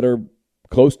sources that are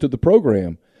close to the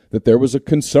program that there was a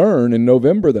concern in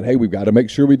November that, hey, we've got to make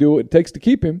sure we do what it takes to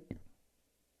keep him.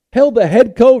 Hell, the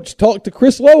head coach talked to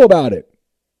Chris Lowe about it.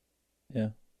 Yeah.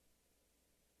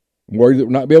 Worried that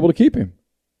we're not be able to keep him.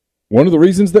 One of the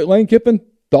reasons that Lane Kiffin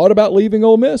thought about leaving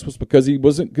Ole Miss was because he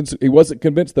wasn't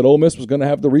convinced that Ole Miss was going to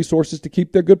have the resources to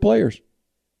keep their good players.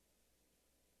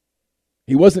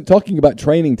 He wasn't talking about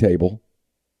training table.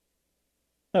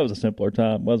 That was a simpler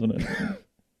time, wasn't it?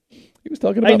 He was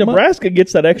talking about Nebraska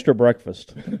gets that extra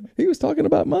breakfast. He was talking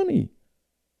about money.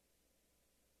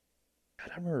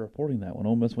 God, I remember reporting that when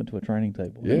Ole Miss went to a training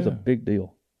table. Yeah. It was a big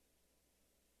deal.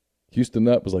 Houston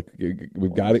Nutt was like,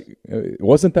 we've got it. It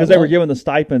wasn't that because they were giving the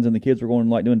stipends and the kids were going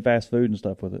like doing fast food and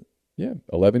stuff with it. Yeah,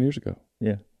 11 years ago.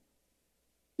 Yeah.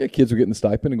 Yeah, kids were getting the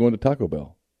stipend and going to Taco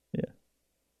Bell. Yeah.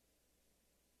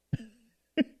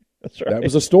 That's right. That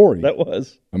was a story. That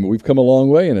was. I mean, we've come a long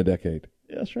way in a decade.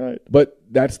 Yeah, that's right. But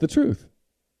that's the truth.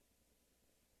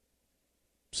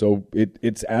 So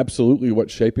it's absolutely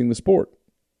what's shaping the sport.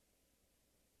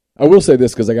 I will say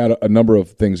this because I got a number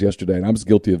of things yesterday, and I was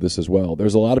guilty of this as well.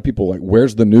 There's a lot of people like,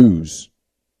 where's the news?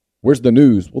 Where's the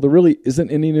news? Well, there really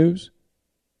isn't any news.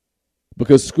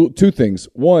 Because two things.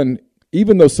 One,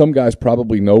 even though some guys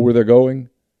probably know where they're going,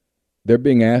 they're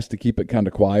being asked to keep it kind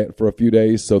of quiet for a few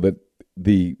days so that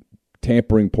the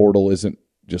tampering portal isn't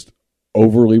just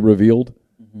overly revealed.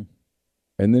 Mm-hmm.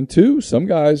 And then two, some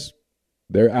guys,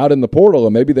 they're out in the portal,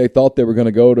 and maybe they thought they were going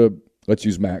to go to, let's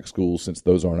use MAC schools since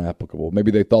those aren't applicable. Maybe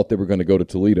they thought they were going to go to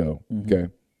Toledo, okay?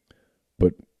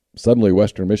 But suddenly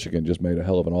Western Michigan just made a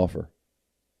hell of an offer.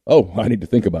 Oh, I need to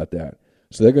think about that.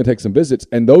 So they're going to take some visits.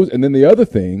 And then the other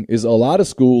thing is a lot of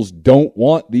schools don't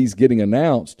want these getting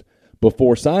announced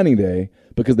before signing day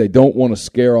because they don't want to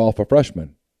scare off a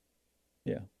freshman.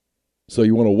 Yeah. So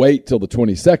you want to wait till the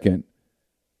 22nd,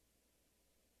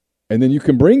 and then you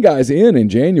can bring guys in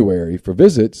January for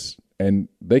visits, and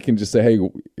they can just say, hey,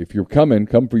 if you're coming,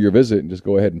 come for your visit and just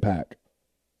go ahead and pack.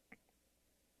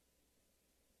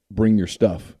 Bring your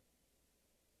stuff.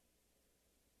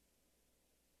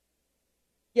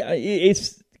 Yeah,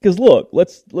 it's because, look,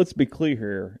 let's be clear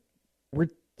here.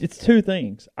 It's two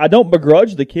things. I don't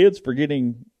begrudge the kids for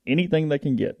getting anything they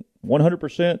can get.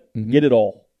 100%, get it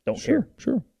all. Don't care.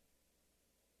 Sure.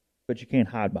 But you can't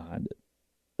hide behind it.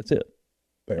 That's it.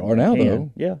 They are now,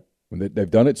 though. Yeah. When they've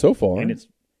done it so far. And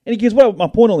because my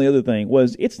point on the other thing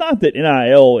was, it's not that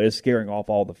NIL is scaring off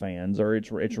all the fans or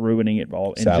it's ruining it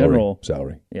all in general.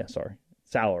 Salary. Yeah, sorry.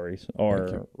 Salaries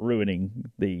are ruining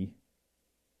the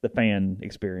fan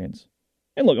experience.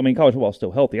 And look, I mean, college football is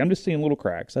still healthy. I'm just seeing little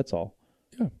cracks. That's all.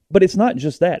 Yeah. But it's not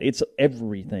just that. It's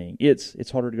everything.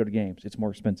 It's harder to go to games. It's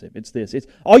more expensive. It's this. It's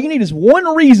all you need is one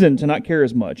reason to not care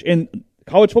as much. And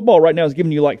college football right now is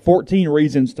giving you like 14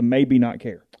 reasons to maybe not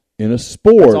care. In a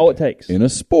sport, that's all it takes. In a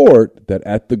sport that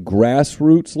at the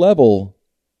grassroots level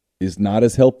is not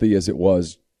as healthy as it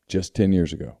was just 10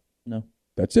 years ago. No.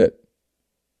 That's it.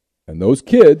 And those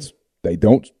kids, they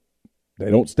don't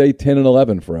They don't stay 10 and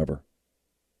 11 forever.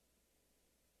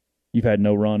 You've had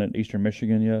no run at Eastern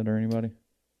Michigan yet, or anybody?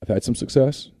 I've had some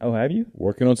success. Oh, have you?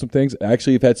 Working on some things.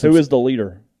 Actually, I've had some. Who is the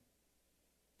leader?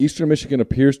 Eastern Michigan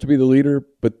appears to be the leader,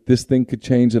 but this thing could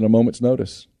change in a moment's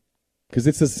notice. Because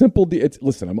it's a simple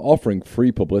listen, I'm offering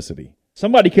free publicity.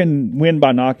 Somebody can win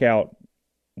by knockout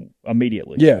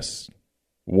immediately. Yes.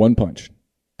 One punch.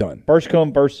 Done. First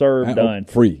come, first serve, done.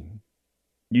 Free.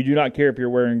 You do not care if you're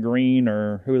wearing green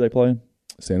or who are they playing?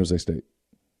 San Jose State.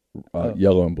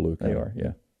 Yellow and blue. They are,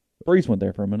 yeah. Breeze went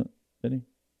there for a minute, didn't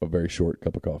he? A very short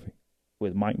cup of coffee.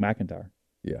 With Mike McIntyre.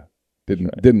 Yeah.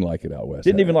 Didn't like it out west.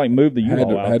 Didn't even move the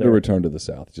U-Haul out there. Had to return to the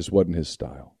South. It just wasn't his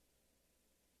style.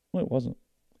 Well, it wasn't.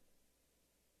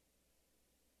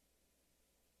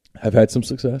 Have had some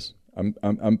success.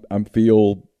 I'm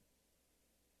feel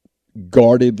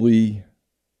guardedly,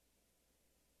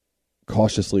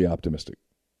 cautiously optimistic.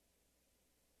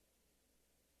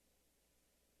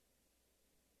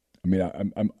 I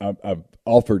mean, I'm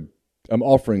offering,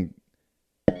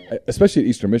 especially at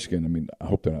Eastern Michigan. I mean, I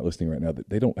hope they're not listening right now. That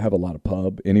they don't have a lot of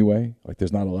pub anyway. Like,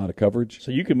 there's not a lot of coverage.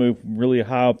 So you can move really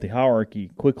high up the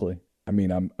hierarchy quickly. I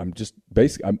mean, I'm just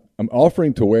basically I'm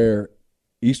offering to wear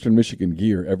Eastern Michigan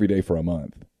gear every day for a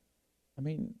month. I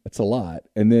mean, that's a lot.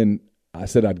 And then I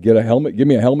said I'd get a helmet. Give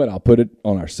me a helmet. I'll put it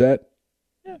on our set.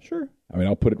 Yeah, sure. I mean,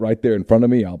 I'll put it right there in front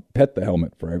of me. I'll pet the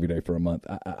helmet for every day for a month.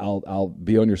 I'll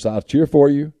be on your side, cheer for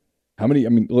you. How many? I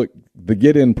mean, look, the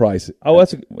get-in price. Oh,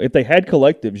 if they had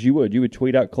collectives, you would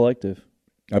tweet out collective.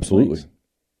 Absolutely. Links.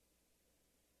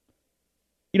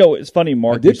 You know, it's funny,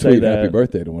 Mark. I did you say tweet that. happy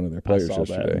birthday to one of their players I saw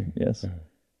yesterday. That. Yes.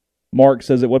 Mark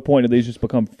says, at what point do these just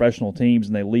become professional teams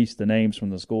and they lease the names from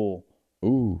the school?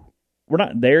 Ooh. We're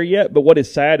not there yet, but what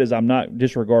is sad is I'm not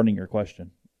disregarding your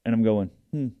question. And I'm going,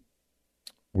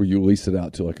 Will you lease it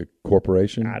out to like a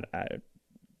corporation?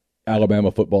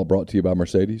 Alabama football brought to you by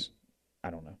Mercedes? I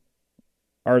don't know.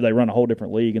 Or they run a whole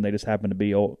different league and they just happen to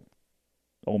be Ole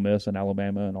Miss and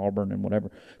Alabama and Auburn and whatever.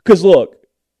 Because, look,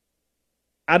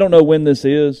 I don't know when this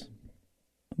is,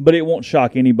 but it won't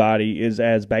shock anybody is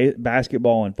as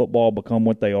basketball and football become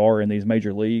what they are in these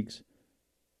major leagues,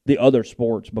 the other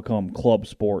sports become club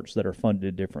sports that are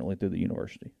funded differently through the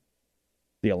university,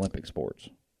 the Olympic sports.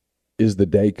 Is the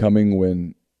day coming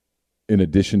when, in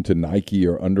addition to Nike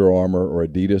or Under Armour or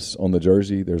Adidas on the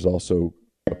jersey, there's also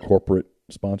a corporate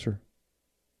sponsor?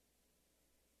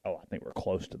 Oh, I think we're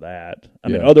close to that. I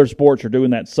mean, other sports are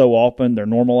doing that so often, they're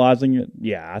normalizing it.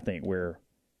 Yeah, I think we're...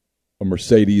 A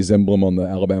Mercedes emblem on the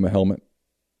Alabama helmet.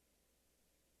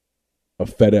 A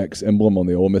FedEx emblem on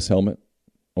the Ole Miss helmet.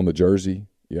 On the jersey.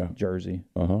 Yeah. Jersey.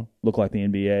 Uh-huh. Look like the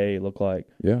NBA. Look like...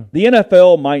 Yeah. The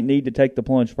NFL might need to take the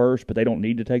plunge first, but they don't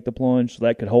need to take the plunge, so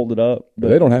that could hold it up. But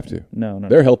they don't have to. No.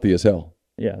 They're healthy as hell.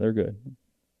 Yeah, they're good.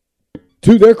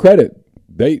 To their credit,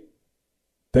 they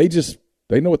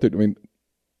know what they're doing.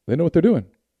 They know what they're doing.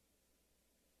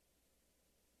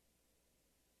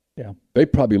 Yeah. They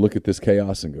probably look at this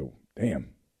chaos and go,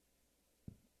 damn.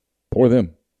 Poor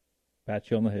them. Pat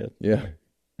you on the head. Yeah.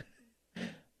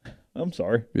 I'm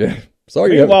sorry. Yeah.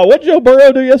 Sorry. Meanwhile, what did Joe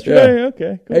Burrow do yesterday? Yeah.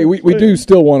 Okay. Cool. Hey, we do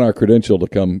still want our credential to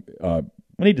come.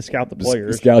 We need to scout the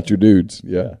players. Scout your dudes.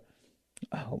 Yeah.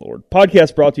 Oh, Lord.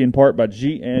 Podcast brought to you in part by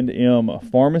G&M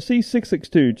Pharmacy,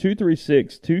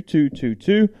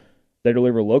 662-236-2222. They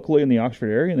deliver locally in the Oxford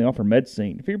area, and they offer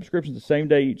MedSync. For your prescriptions the same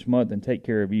day each month and take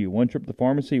care of you. One trip to the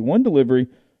pharmacy, one delivery.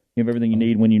 You have everything you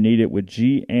need when you need it with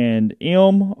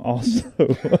G&M. Also,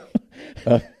 good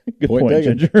point,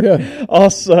 Ginger. Yeah.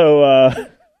 Also,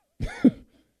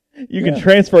 you can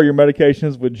transfer your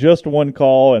medications with just one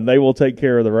call, and they will take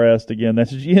care of the rest. Again,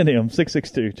 that's G&M,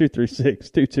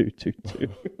 662-236-2222.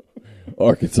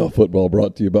 Arkansas football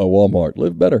brought to you by Walmart.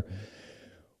 Live better.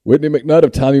 Whitney McNutt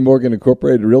of Tommy Morgan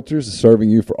Incorporated Realtors is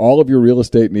serving you for all of your real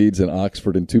estate needs in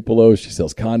Oxford and Tupelo. She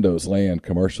sells condos, land,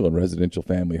 commercial, and residential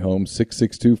family homes.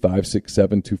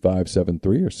 662-567-2573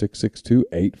 or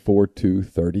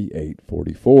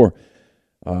 662-842-3844.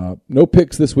 No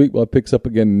picks this week. We'll have picks up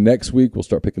again next week. We'll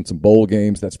start picking some bowl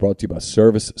games. That's brought to you by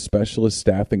Service Specialist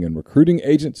Staffing and Recruiting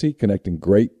Agency, connecting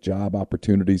great job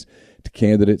opportunities to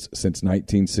candidates since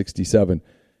 1967.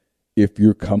 If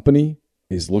your company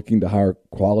is looking to hire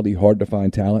quality,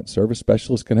 hard-to-find talent, Service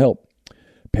Specialists can help.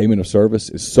 Payment of service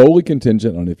is solely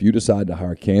contingent on if you decide to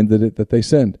hire a candidate that they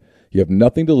send. You have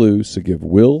nothing to lose, so give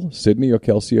Will, Sydney, or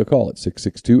Kelsey a call at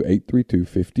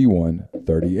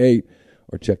 662-832-5138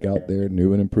 or check out their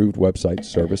new and improved website,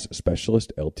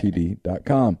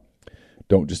 servicespecialistltd.com.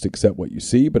 Don't just accept what you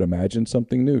see, but imagine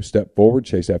something new. Step forward,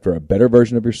 chase after a better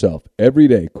version of yourself. Every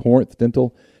day, Corinth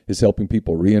Dental is helping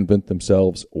people reinvent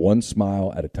themselves one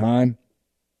smile at a time.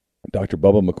 Dr.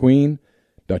 Bubba McQueen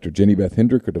Dr. Jenny Beth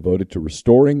Hendrick are devoted to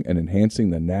restoring and enhancing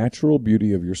the natural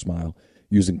beauty of your smile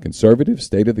using conservative,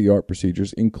 state-of-the-art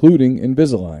procedures, including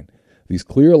Invisalign. These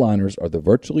clear aligners are the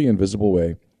virtually invisible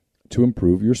way to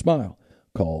improve your smile.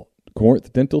 Call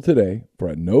Corinth Dental today for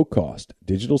a no-cost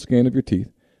digital scan of your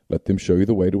teeth. Let them show you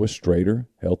the way to a straighter,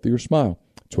 healthier smile.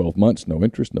 12 months, no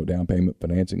interest, no down payment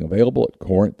financing available at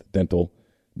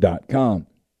corinthdental.com.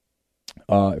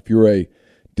 If you're a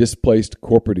displaced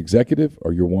corporate executive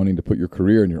or you're wanting to put your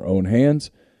career in your own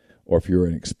hands, or if you're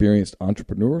an experienced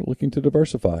entrepreneur looking to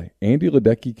diversify, Andy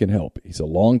Ledecky can help. He's a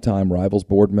longtime Rivals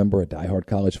board member, a diehard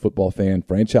college football fan,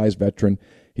 franchise veteran.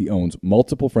 He owns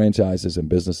multiple franchises and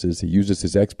businesses. He uses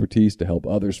his expertise to help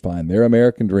others find their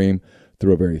American dream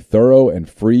through a very thorough and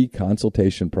free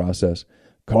consultation process.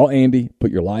 Call Andy.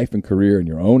 Put your life and career in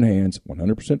your own hands.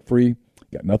 100% free.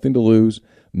 Got nothing to lose.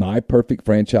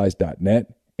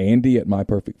 MyPerfectFranchise.net. Andy at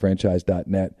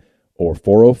MyPerfectFranchise.net or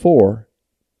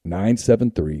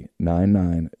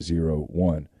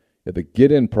 404-973-9901. The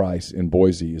get-in price in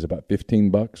Boise is about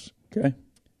 $15. Okay.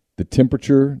 The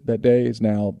temperature that day is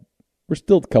now, we're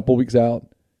still a couple weeks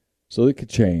out, so it could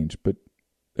change, but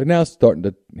they're now starting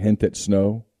to hint at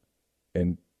snow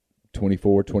in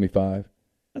 24, 25.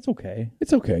 That's okay.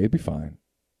 It's okay. It'd be fine.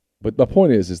 But my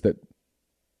point is that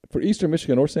for Eastern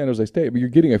Michigan or San Jose State, you're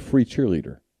getting a free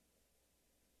cheerleader.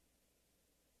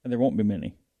 And there won't be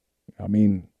many. I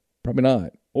mean, probably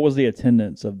not. What was the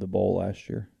attendance of the bowl last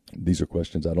year? These are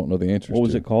questions I don't know the answers to. What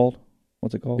was it called?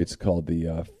 What's it called? It's called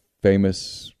the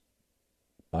famous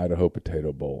Idaho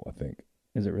Potato Bowl, I think.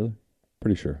 Is it really?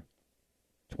 Pretty sure.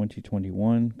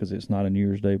 2021, because it's not a New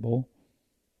Year's Day bowl?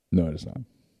 No, it is not.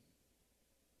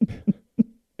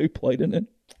 Who played in it?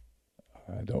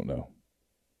 I don't know.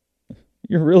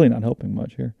 You're really not helping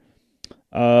much here.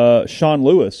 Sean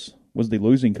Lewis was the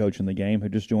losing coach in the game, who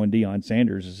just joined Deion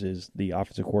Sanders as the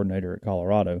offensive coordinator at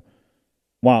Colorado.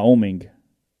 Wyoming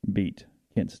beat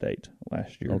Kent State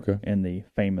last year in the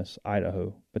famous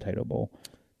Idaho Potato Bowl.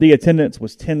 The attendance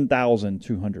was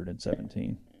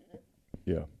 10,217.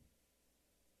 Yeah.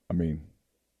 I mean,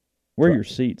 where are your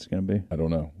seats going to be? I don't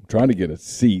know. I'm trying to get a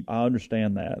seat. I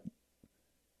understand that.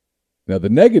 Now, the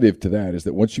negative to that is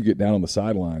that once you get down on the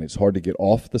sideline, it's hard to get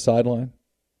off the sideline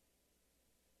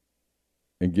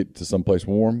and get to someplace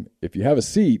warm. If you have a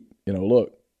seat,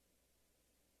 look.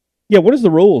 Yeah, what is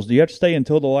the rules? Do you have to stay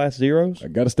until the last zeros? I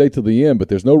got to stay till the end, but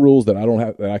there's no rules that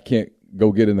I can't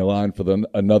go get in the line for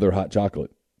another hot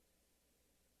chocolate.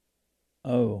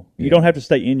 Oh, you don't have to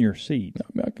stay in your seat. I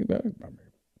mean,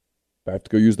 if I have to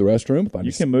go use the restroom, if I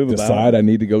decide I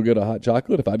need to go get a hot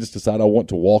chocolate, if I just decide I want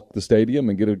to walk the stadium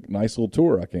and get a nice little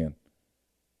tour, I can.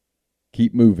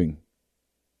 Keep moving.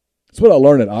 That's what I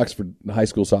learned at Oxford high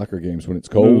school soccer games. When it's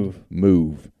cold,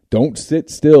 move. Don't sit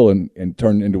still and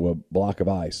turn into a block of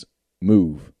ice.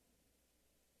 Move.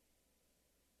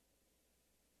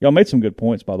 Y'all made some good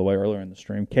points, by the way, earlier in the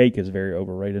stream. Cake is very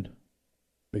overrated.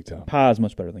 Big time. Pie is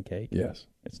much better than cake. Yes.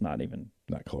 It's not even.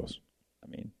 Not close. I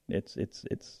mean, it's.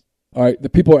 All right, the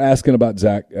people are asking about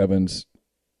Zach Evans.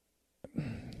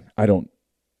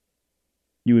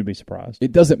 You would be surprised.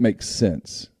 It doesn't make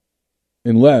sense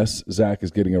unless Zach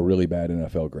is getting a really bad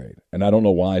NFL grade. And I don't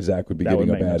know why Zach would be getting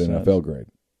a bad NFL grade.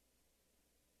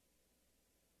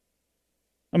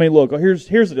 I mean, look, here's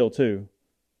the deal, too.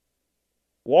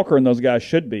 Walker and those guys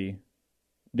should be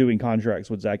doing contracts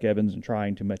with Zach Evans and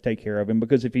trying to take care of him,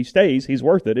 because if he stays, he's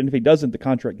worth it. And if he doesn't, the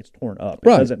contract gets torn up. It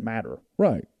doesn't matter.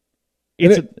 Right.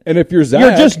 And if you're Zach,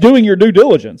 you're just doing your due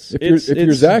diligence. If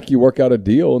you're Zach, you work out a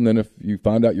deal, and then if you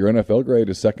find out your NFL grade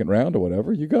is second round or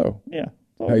whatever, you go. Yeah,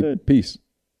 it's all good. Peace.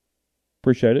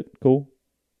 Appreciate it. Cool.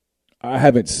 I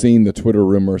haven't seen the Twitter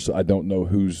rumor, so I don't know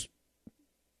who's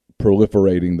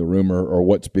proliferating the rumor or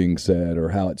what's being said or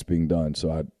how it's being done.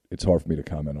 So it's hard for me to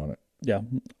comment on it. Yeah.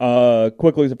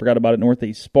 Quickly, I forgot about it.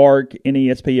 Northeast Spark,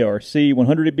 NESPRC,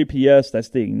 100 Mbps. That's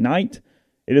the Ignite.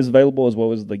 It is available as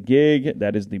well as the Gig.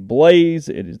 That is the Blaze.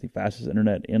 It is the fastest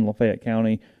internet in Lafayette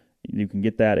County. You can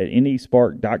get that at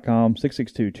nespark.com,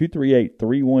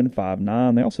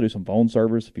 662-238-3159. They also do some phone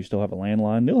service if you still have a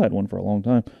landline. Neil had one for a long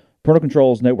time. Parental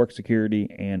controls, network security,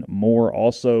 and more.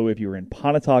 Also, if you're in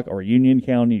Pontotoc or Union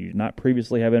County, you did not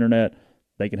previously have internet,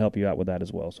 they can help you out with that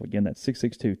as well. So, again, that's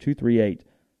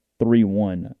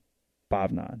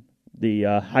 662-238-3159. The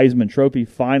Heisman Trophy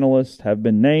finalists have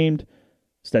been named.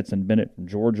 Stetson Bennett from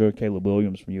Georgia, Caleb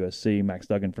Williams from USC, Max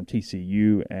Duggan from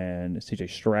TCU, and C.J.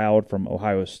 Stroud from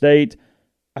Ohio State.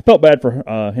 I felt bad for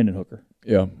Hendon Hooker.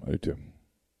 Yeah, I do too.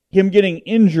 Him getting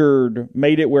injured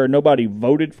made it where nobody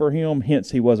voted for him,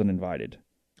 hence he wasn't invited.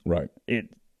 Right.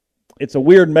 It's a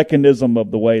weird mechanism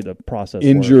of the way the process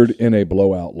Injured works. in a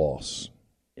blowout loss.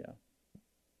 Yeah.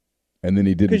 And then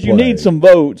he didn't play. Because you need some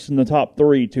votes in the top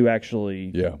 3 to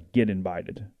actually get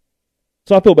invited.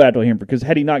 So I feel bad for him because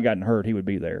had he not gotten hurt, he would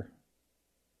be there.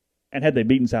 And had they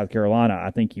beaten South Carolina,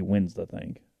 I think he wins the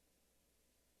thing.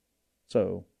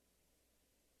 So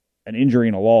an injury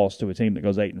and a loss to a team that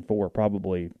goes 8-4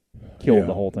 probably killed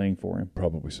the whole thing for him.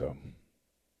 Probably so.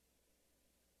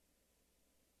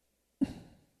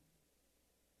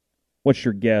 What's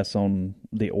your guess on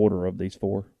the order of these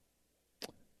 4?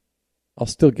 I'll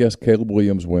still guess Caleb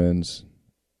Williams wins.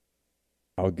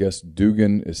 I'll guess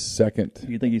Dugan is second.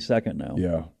 You think he's second now?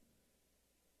 Yeah.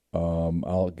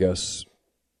 I'll guess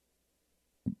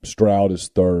Stroud is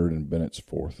third and Bennett's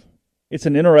fourth. It's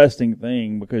an interesting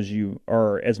thing because you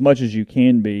are, as much as you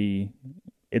can be,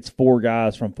 it's 4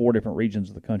 guys from 4 different regions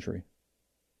of the country,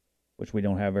 which we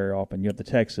don't have very often. You have the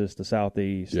Texas, the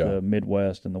Southeast, the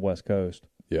Midwest, and the West Coast.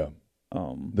 Yeah.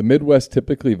 The Midwest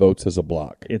typically votes as a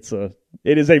block. It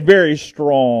is a very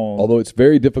strong. Although it's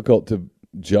very difficult to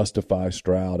justify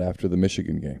Stroud after the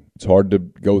Michigan game. It's hard to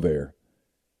go there.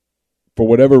 For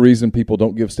whatever reason, people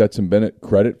don't give Stetson Bennett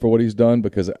credit for what he's done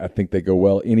because I think they go,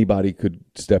 well, anybody could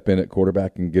step in at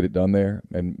quarterback and get it done there.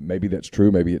 And maybe that's true.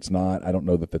 Maybe it's not. I don't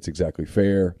know that that's exactly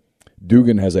fair.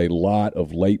 Dugan has a lot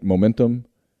of late momentum.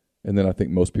 And then I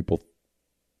think most people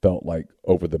felt like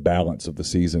over the balance of the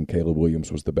season, Caleb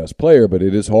Williams was the best player. But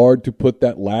it is hard to put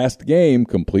that last game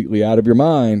completely out of your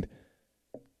mind.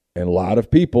 And a lot of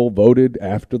people voted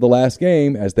after the last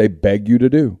game as they beg you to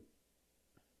do.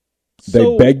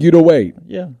 They beg you to wait.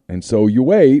 Yeah. And so you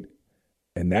wait,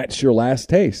 and that's your last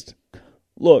taste.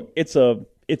 Look, it's a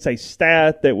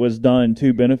stat that was done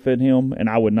to benefit him, and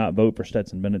I would not vote for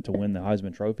Stetson Bennett to win the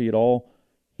Heisman Trophy at all.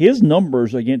 His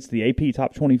numbers against the AP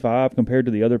Top 25 compared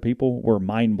to the other people were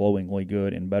mind-blowingly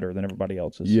good and better than everybody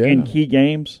else's. Yeah. In key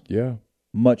games,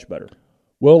 much better.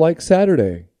 Well, like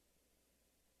Saturday,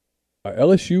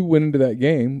 LSU went into that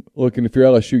game. Look, and if you're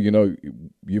LSU, you know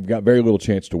you've got very little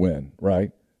chance to win,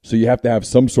 right? So you have to have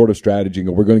some sort of strategy.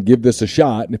 We're going to give this a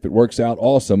shot, and if it works out,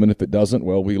 awesome. And if it doesn't,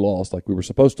 well, we lost like we were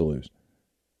supposed to lose.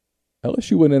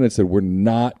 LSU went in and said, we're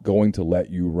not going to let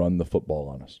you run the football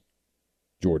on us,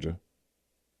 Georgia.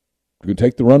 You're going to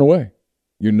take the run away.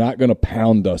 You're not going to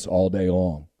pound us all day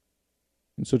long.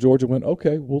 And so Georgia went,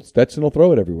 okay, well, Stetson will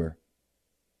throw it everywhere.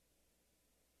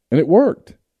 And it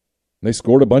worked. They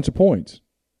scored a bunch of points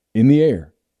in the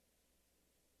air.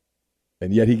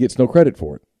 And yet he gets no credit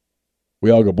for it. We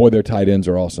all go, boy, their tight ends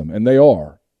are awesome. And they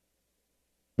are.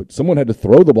 But someone had to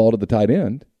throw the ball to the tight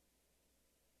end.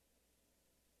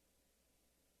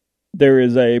 There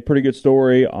is a pretty good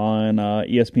story on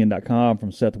ESPN.com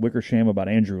from Seth Wickersham about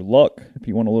Andrew Luck. If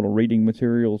you want a little reading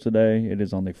material today, it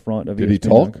is on the front of ESPN. Did he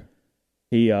talk?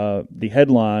 The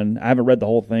headline, I haven't read the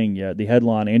whole thing yet. The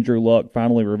headline, Andrew Luck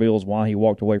finally reveals why he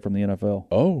walked away from the NFL.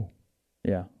 Oh.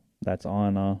 Yeah, that's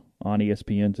on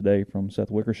ESPN today from Seth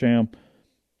Wickersham.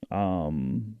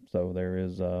 So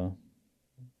there's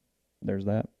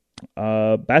that.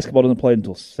 Basketball doesn't play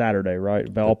until Saturday, right?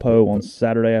 Valpo on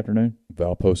Saturday afternoon?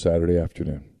 Valpo Saturday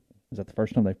afternoon. Is that the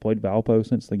first time they've played Valpo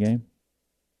since the game?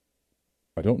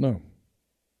 I don't know.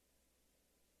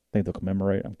 I think they'll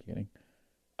commemorate. I'm kidding.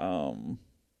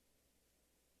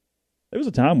 There was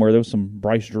a time where there was some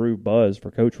Bryce Drew buzz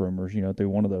for coach rumors, through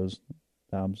one of those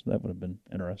times. That would have been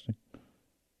interesting.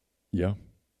 Yeah.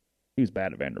 He was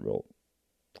bad at Vanderbilt.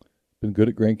 Been good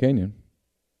at Grand Canyon.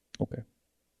 Okay.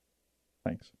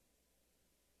 Thanks.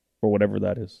 For whatever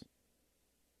that is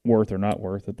worth or not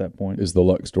worth at that point. Is the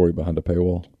Luck story behind a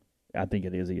paywall? I think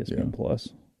it is ESPN Plus.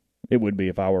 It would be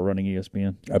if I were running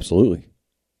ESPN. Absolutely.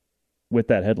 With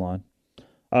that headline.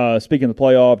 Speaking of the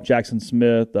playoff, Jackson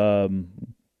Smith,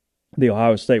 the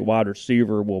Ohio State wide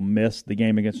receiver, will miss the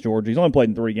game against Georgia. He's only played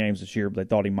in 3 games this year, but they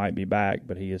thought he might be back,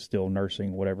 but he is still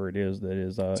nursing whatever it is that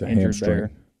is injured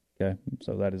there. Okay,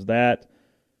 so that is that.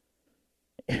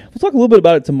 We'll talk a little bit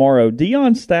about it tomorrow.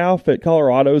 Deion Staff at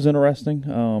Colorado is interesting.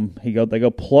 They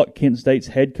go pluck Kent State's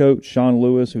head coach, Sean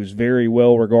Lewis, who's very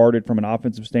well regarded from an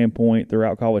offensive standpoint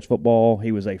throughout college football.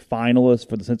 He was a finalist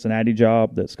for the Cincinnati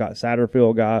job that Scott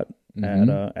Satterfield got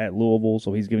at Louisville,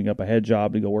 so he's giving up a head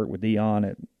job to go work with Deion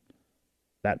at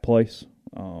that place.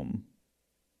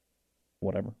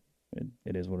 Whatever.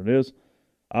 It is what it is.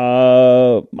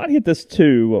 Might hit this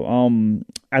too.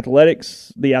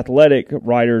 The Athletic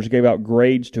writers gave out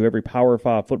grades to every Power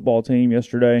 5 football team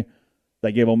yesterday.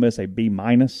 They gave Ole Miss a B-.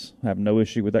 I have no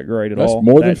issue with that grade at all. That's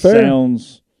more than fair.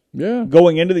 Sounds. Yeah.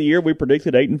 Going into the year, we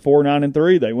predicted 8-4,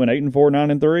 9-3. They went 8-4,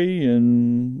 9-3,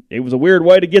 and it was a weird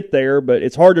way to get there. But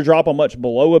it's hard to drop them much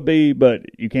below a B, but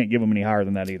you can't give them any higher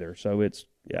than that either. So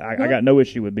I got no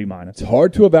issue with B-. It's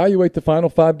hard to evaluate the final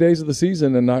 5 days of the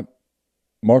season and not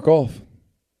mark off.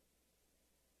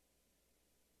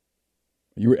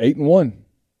 You were 8-1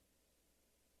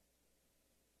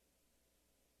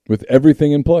 with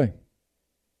everything in play.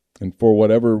 And for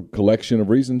whatever collection of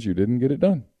reasons, you didn't get it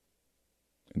done.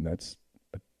 And that's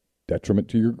a detriment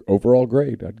to your overall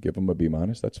grade. I'd give them a B-.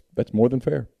 That's more than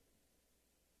fair.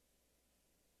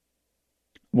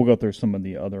 We'll go through some of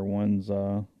the other ones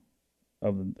of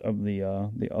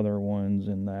the other ones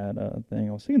in that thing.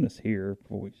 I was seeing this here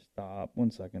before we stop.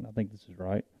 1 second. I think this is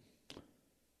right.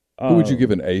 Who would you give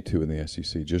an A to in the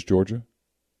SEC? Just Georgia?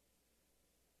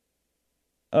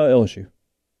 LSU.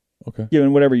 Okay.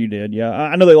 Given whatever you did, yeah.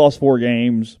 I know they lost 4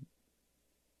 games,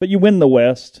 but you win the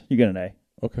West, you get an A.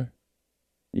 Okay.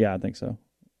 Yeah, I think so.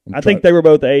 I think they were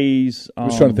both A's. I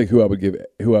was trying to think who I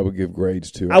would give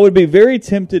grades to. I would be very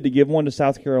tempted to give one to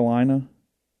South Carolina.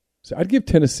 So I'd give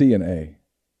Tennessee an A.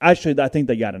 Actually, I think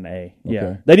they got an A. Yeah,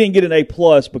 Okay. they didn't get an A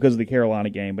plus because of the Carolina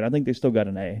game, but I think they still got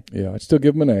an A. Yeah, I'd still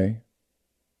give them an A.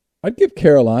 I'd give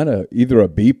Carolina either a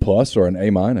B+ or an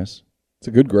A-. It's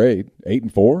a good grade.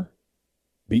 8-4.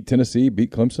 Beat Tennessee, beat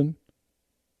Clemson.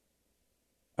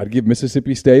 I'd give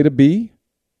Mississippi State a B.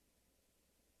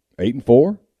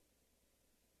 8-4.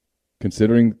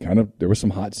 Considering there was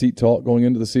some hot seat talk going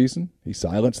into the season. He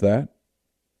silenced that.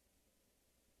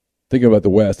 Thinking about the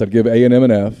West, I'd give A&M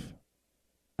an F.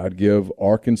 I'd give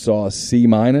Arkansas a C-.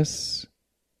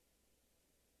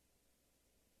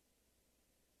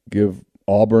 Give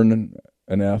Auburn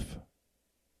an F.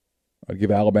 I'd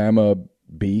give Alabama a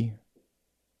B.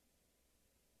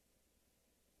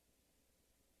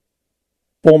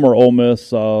 Former Ole Miss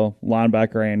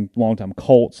linebacker and longtime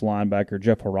Colts linebacker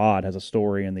Jeff Harrod has a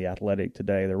story in The Athletic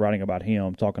today. They're writing about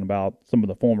him, talking about some of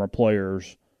the former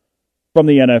players from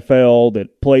the NFL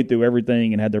that played through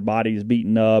everything and had their bodies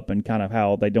beaten up, and kind of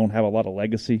how they don't have a lot of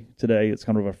legacy today. It's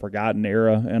kind of a forgotten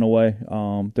era in a way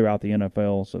throughout the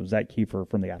NFL. So Zach Kiefer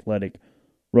from The Athletic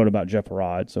wrote about Jeff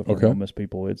Harrod. So for Ole Miss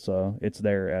people, it's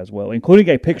there as well, including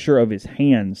a picture of his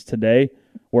hands today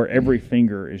where every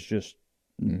finger is just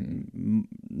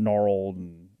gnarled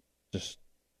and just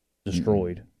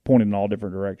destroyed, pointing in all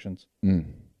different directions.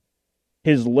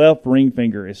 His left ring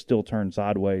finger is still turned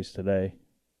sideways today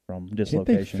from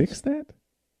dislocations. Can't they fix that?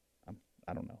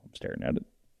 I don't know. I'm staring at it.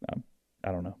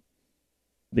 I don't know.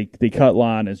 The cut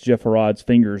line is Jeff Harrod's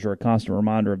fingers are a constant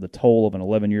reminder of the toll of an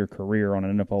 11-year career on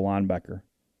an NFL linebacker.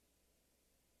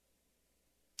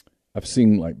 I've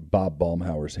seen like Bob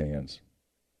Baumhauer's hands.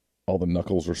 All the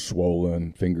knuckles are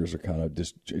swollen, fingers are kind of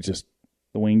just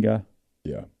the wing guy.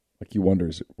 Yeah, like you wonder,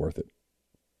 is it worth it?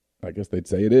 I guess they'd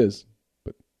say it is,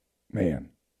 but man,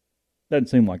 doesn't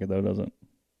seem like it though, does it?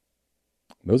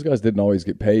 Those guys didn't always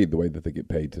get paid the way that they get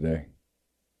paid today.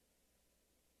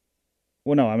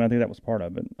 Well, no, I mean I think that was part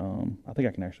of it. I think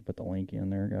I can actually put the link in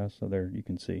there, guys, so there you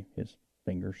can see his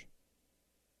fingers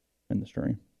in the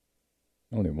stream.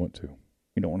 I don't even want to.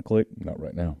 You don't want to click? Not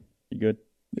right now. You good?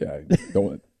 Yeah, I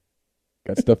don't.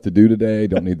 Got stuff to do today.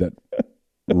 Don't need that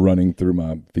running through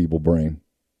my feeble brain.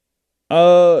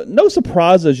 No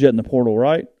surprises yet in the portal,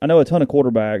 right? I know a ton of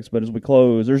quarterbacks, but as we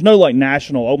close, there's no like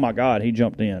national, oh my God, he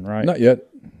jumped in, right? Not yet.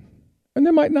 And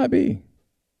there might not be.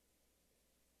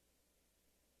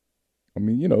 I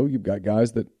mean, you've got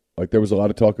guys that, like there was a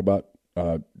lot of talk about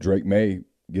Drake May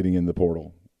getting in the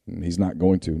portal. And he's not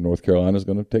going to. North Carolina's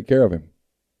going to take care of him.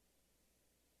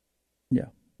 Yeah.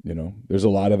 There's a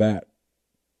lot of that.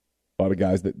 A lot of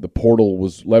guys that the portal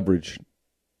was leveraged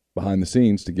behind the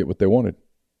scenes to get what they wanted.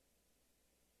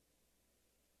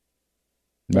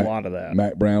 A lot of that.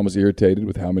 Matt Brown was irritated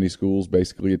with how many schools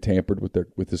basically had tampered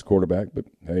with his quarterback, but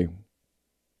hey,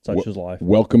 such is life.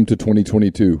 Welcome to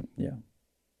 2022. Yeah.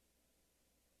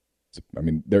 I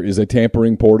mean, there is a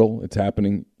tampering portal. It's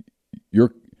happening. Your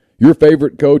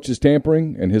favorite coach is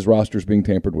tampering, and his roster is being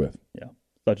tampered with. Yeah,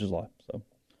 such is life. So,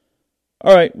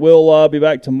 all right, we'll be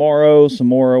back tomorrow. Some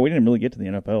more. We didn't really get to the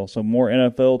NFL, so more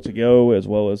NFL to go, as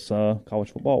well as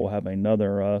college football. We'll have another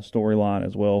storyline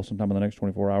as well sometime in the next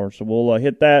 24 hours. So we'll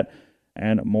hit that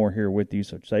and more here with you.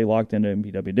 So stay locked into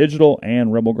MPW Digital and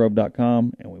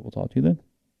RebelGrove.com, and we will talk to you then.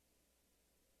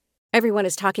 Everyone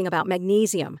is talking about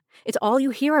magnesium. It's all you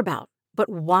hear about. But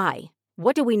why?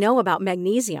 What do we know about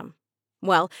magnesium?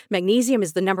 Well, magnesium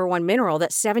is the number one mineral that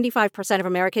 75% of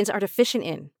Americans are deficient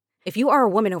in. If you are a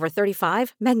woman over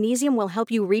 35, magnesium will help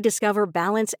you rediscover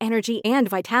balance, energy, and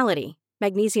vitality.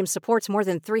 Magnesium supports more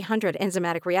than 300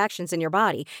 enzymatic reactions in your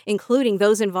body, including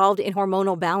those involved in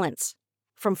hormonal balance.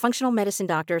 From functional medicine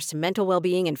doctors to mental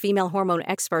well-being and female hormone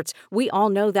experts, we all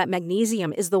know that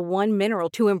magnesium is the one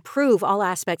mineral to improve all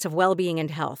aspects of well-being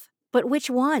and health. But which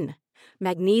one?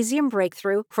 Magnesium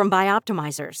Breakthrough from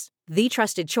Bioptimizers. the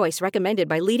trusted choice recommended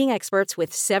by leading experts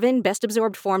with 7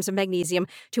 best-absorbed forms of magnesium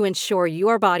to ensure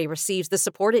your body receives the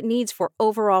support it needs for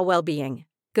overall well-being.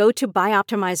 Go to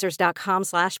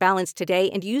bioptimizers.com/balance today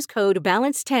and use code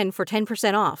BALANCE10 for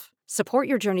 10% off. Support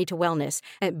your journey to wellness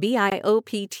at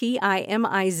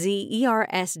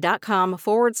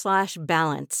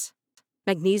bioptimizers.com/balance.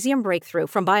 Magnesium Breakthrough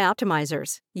from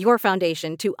Bioptimizers, your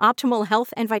foundation to optimal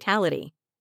health and vitality.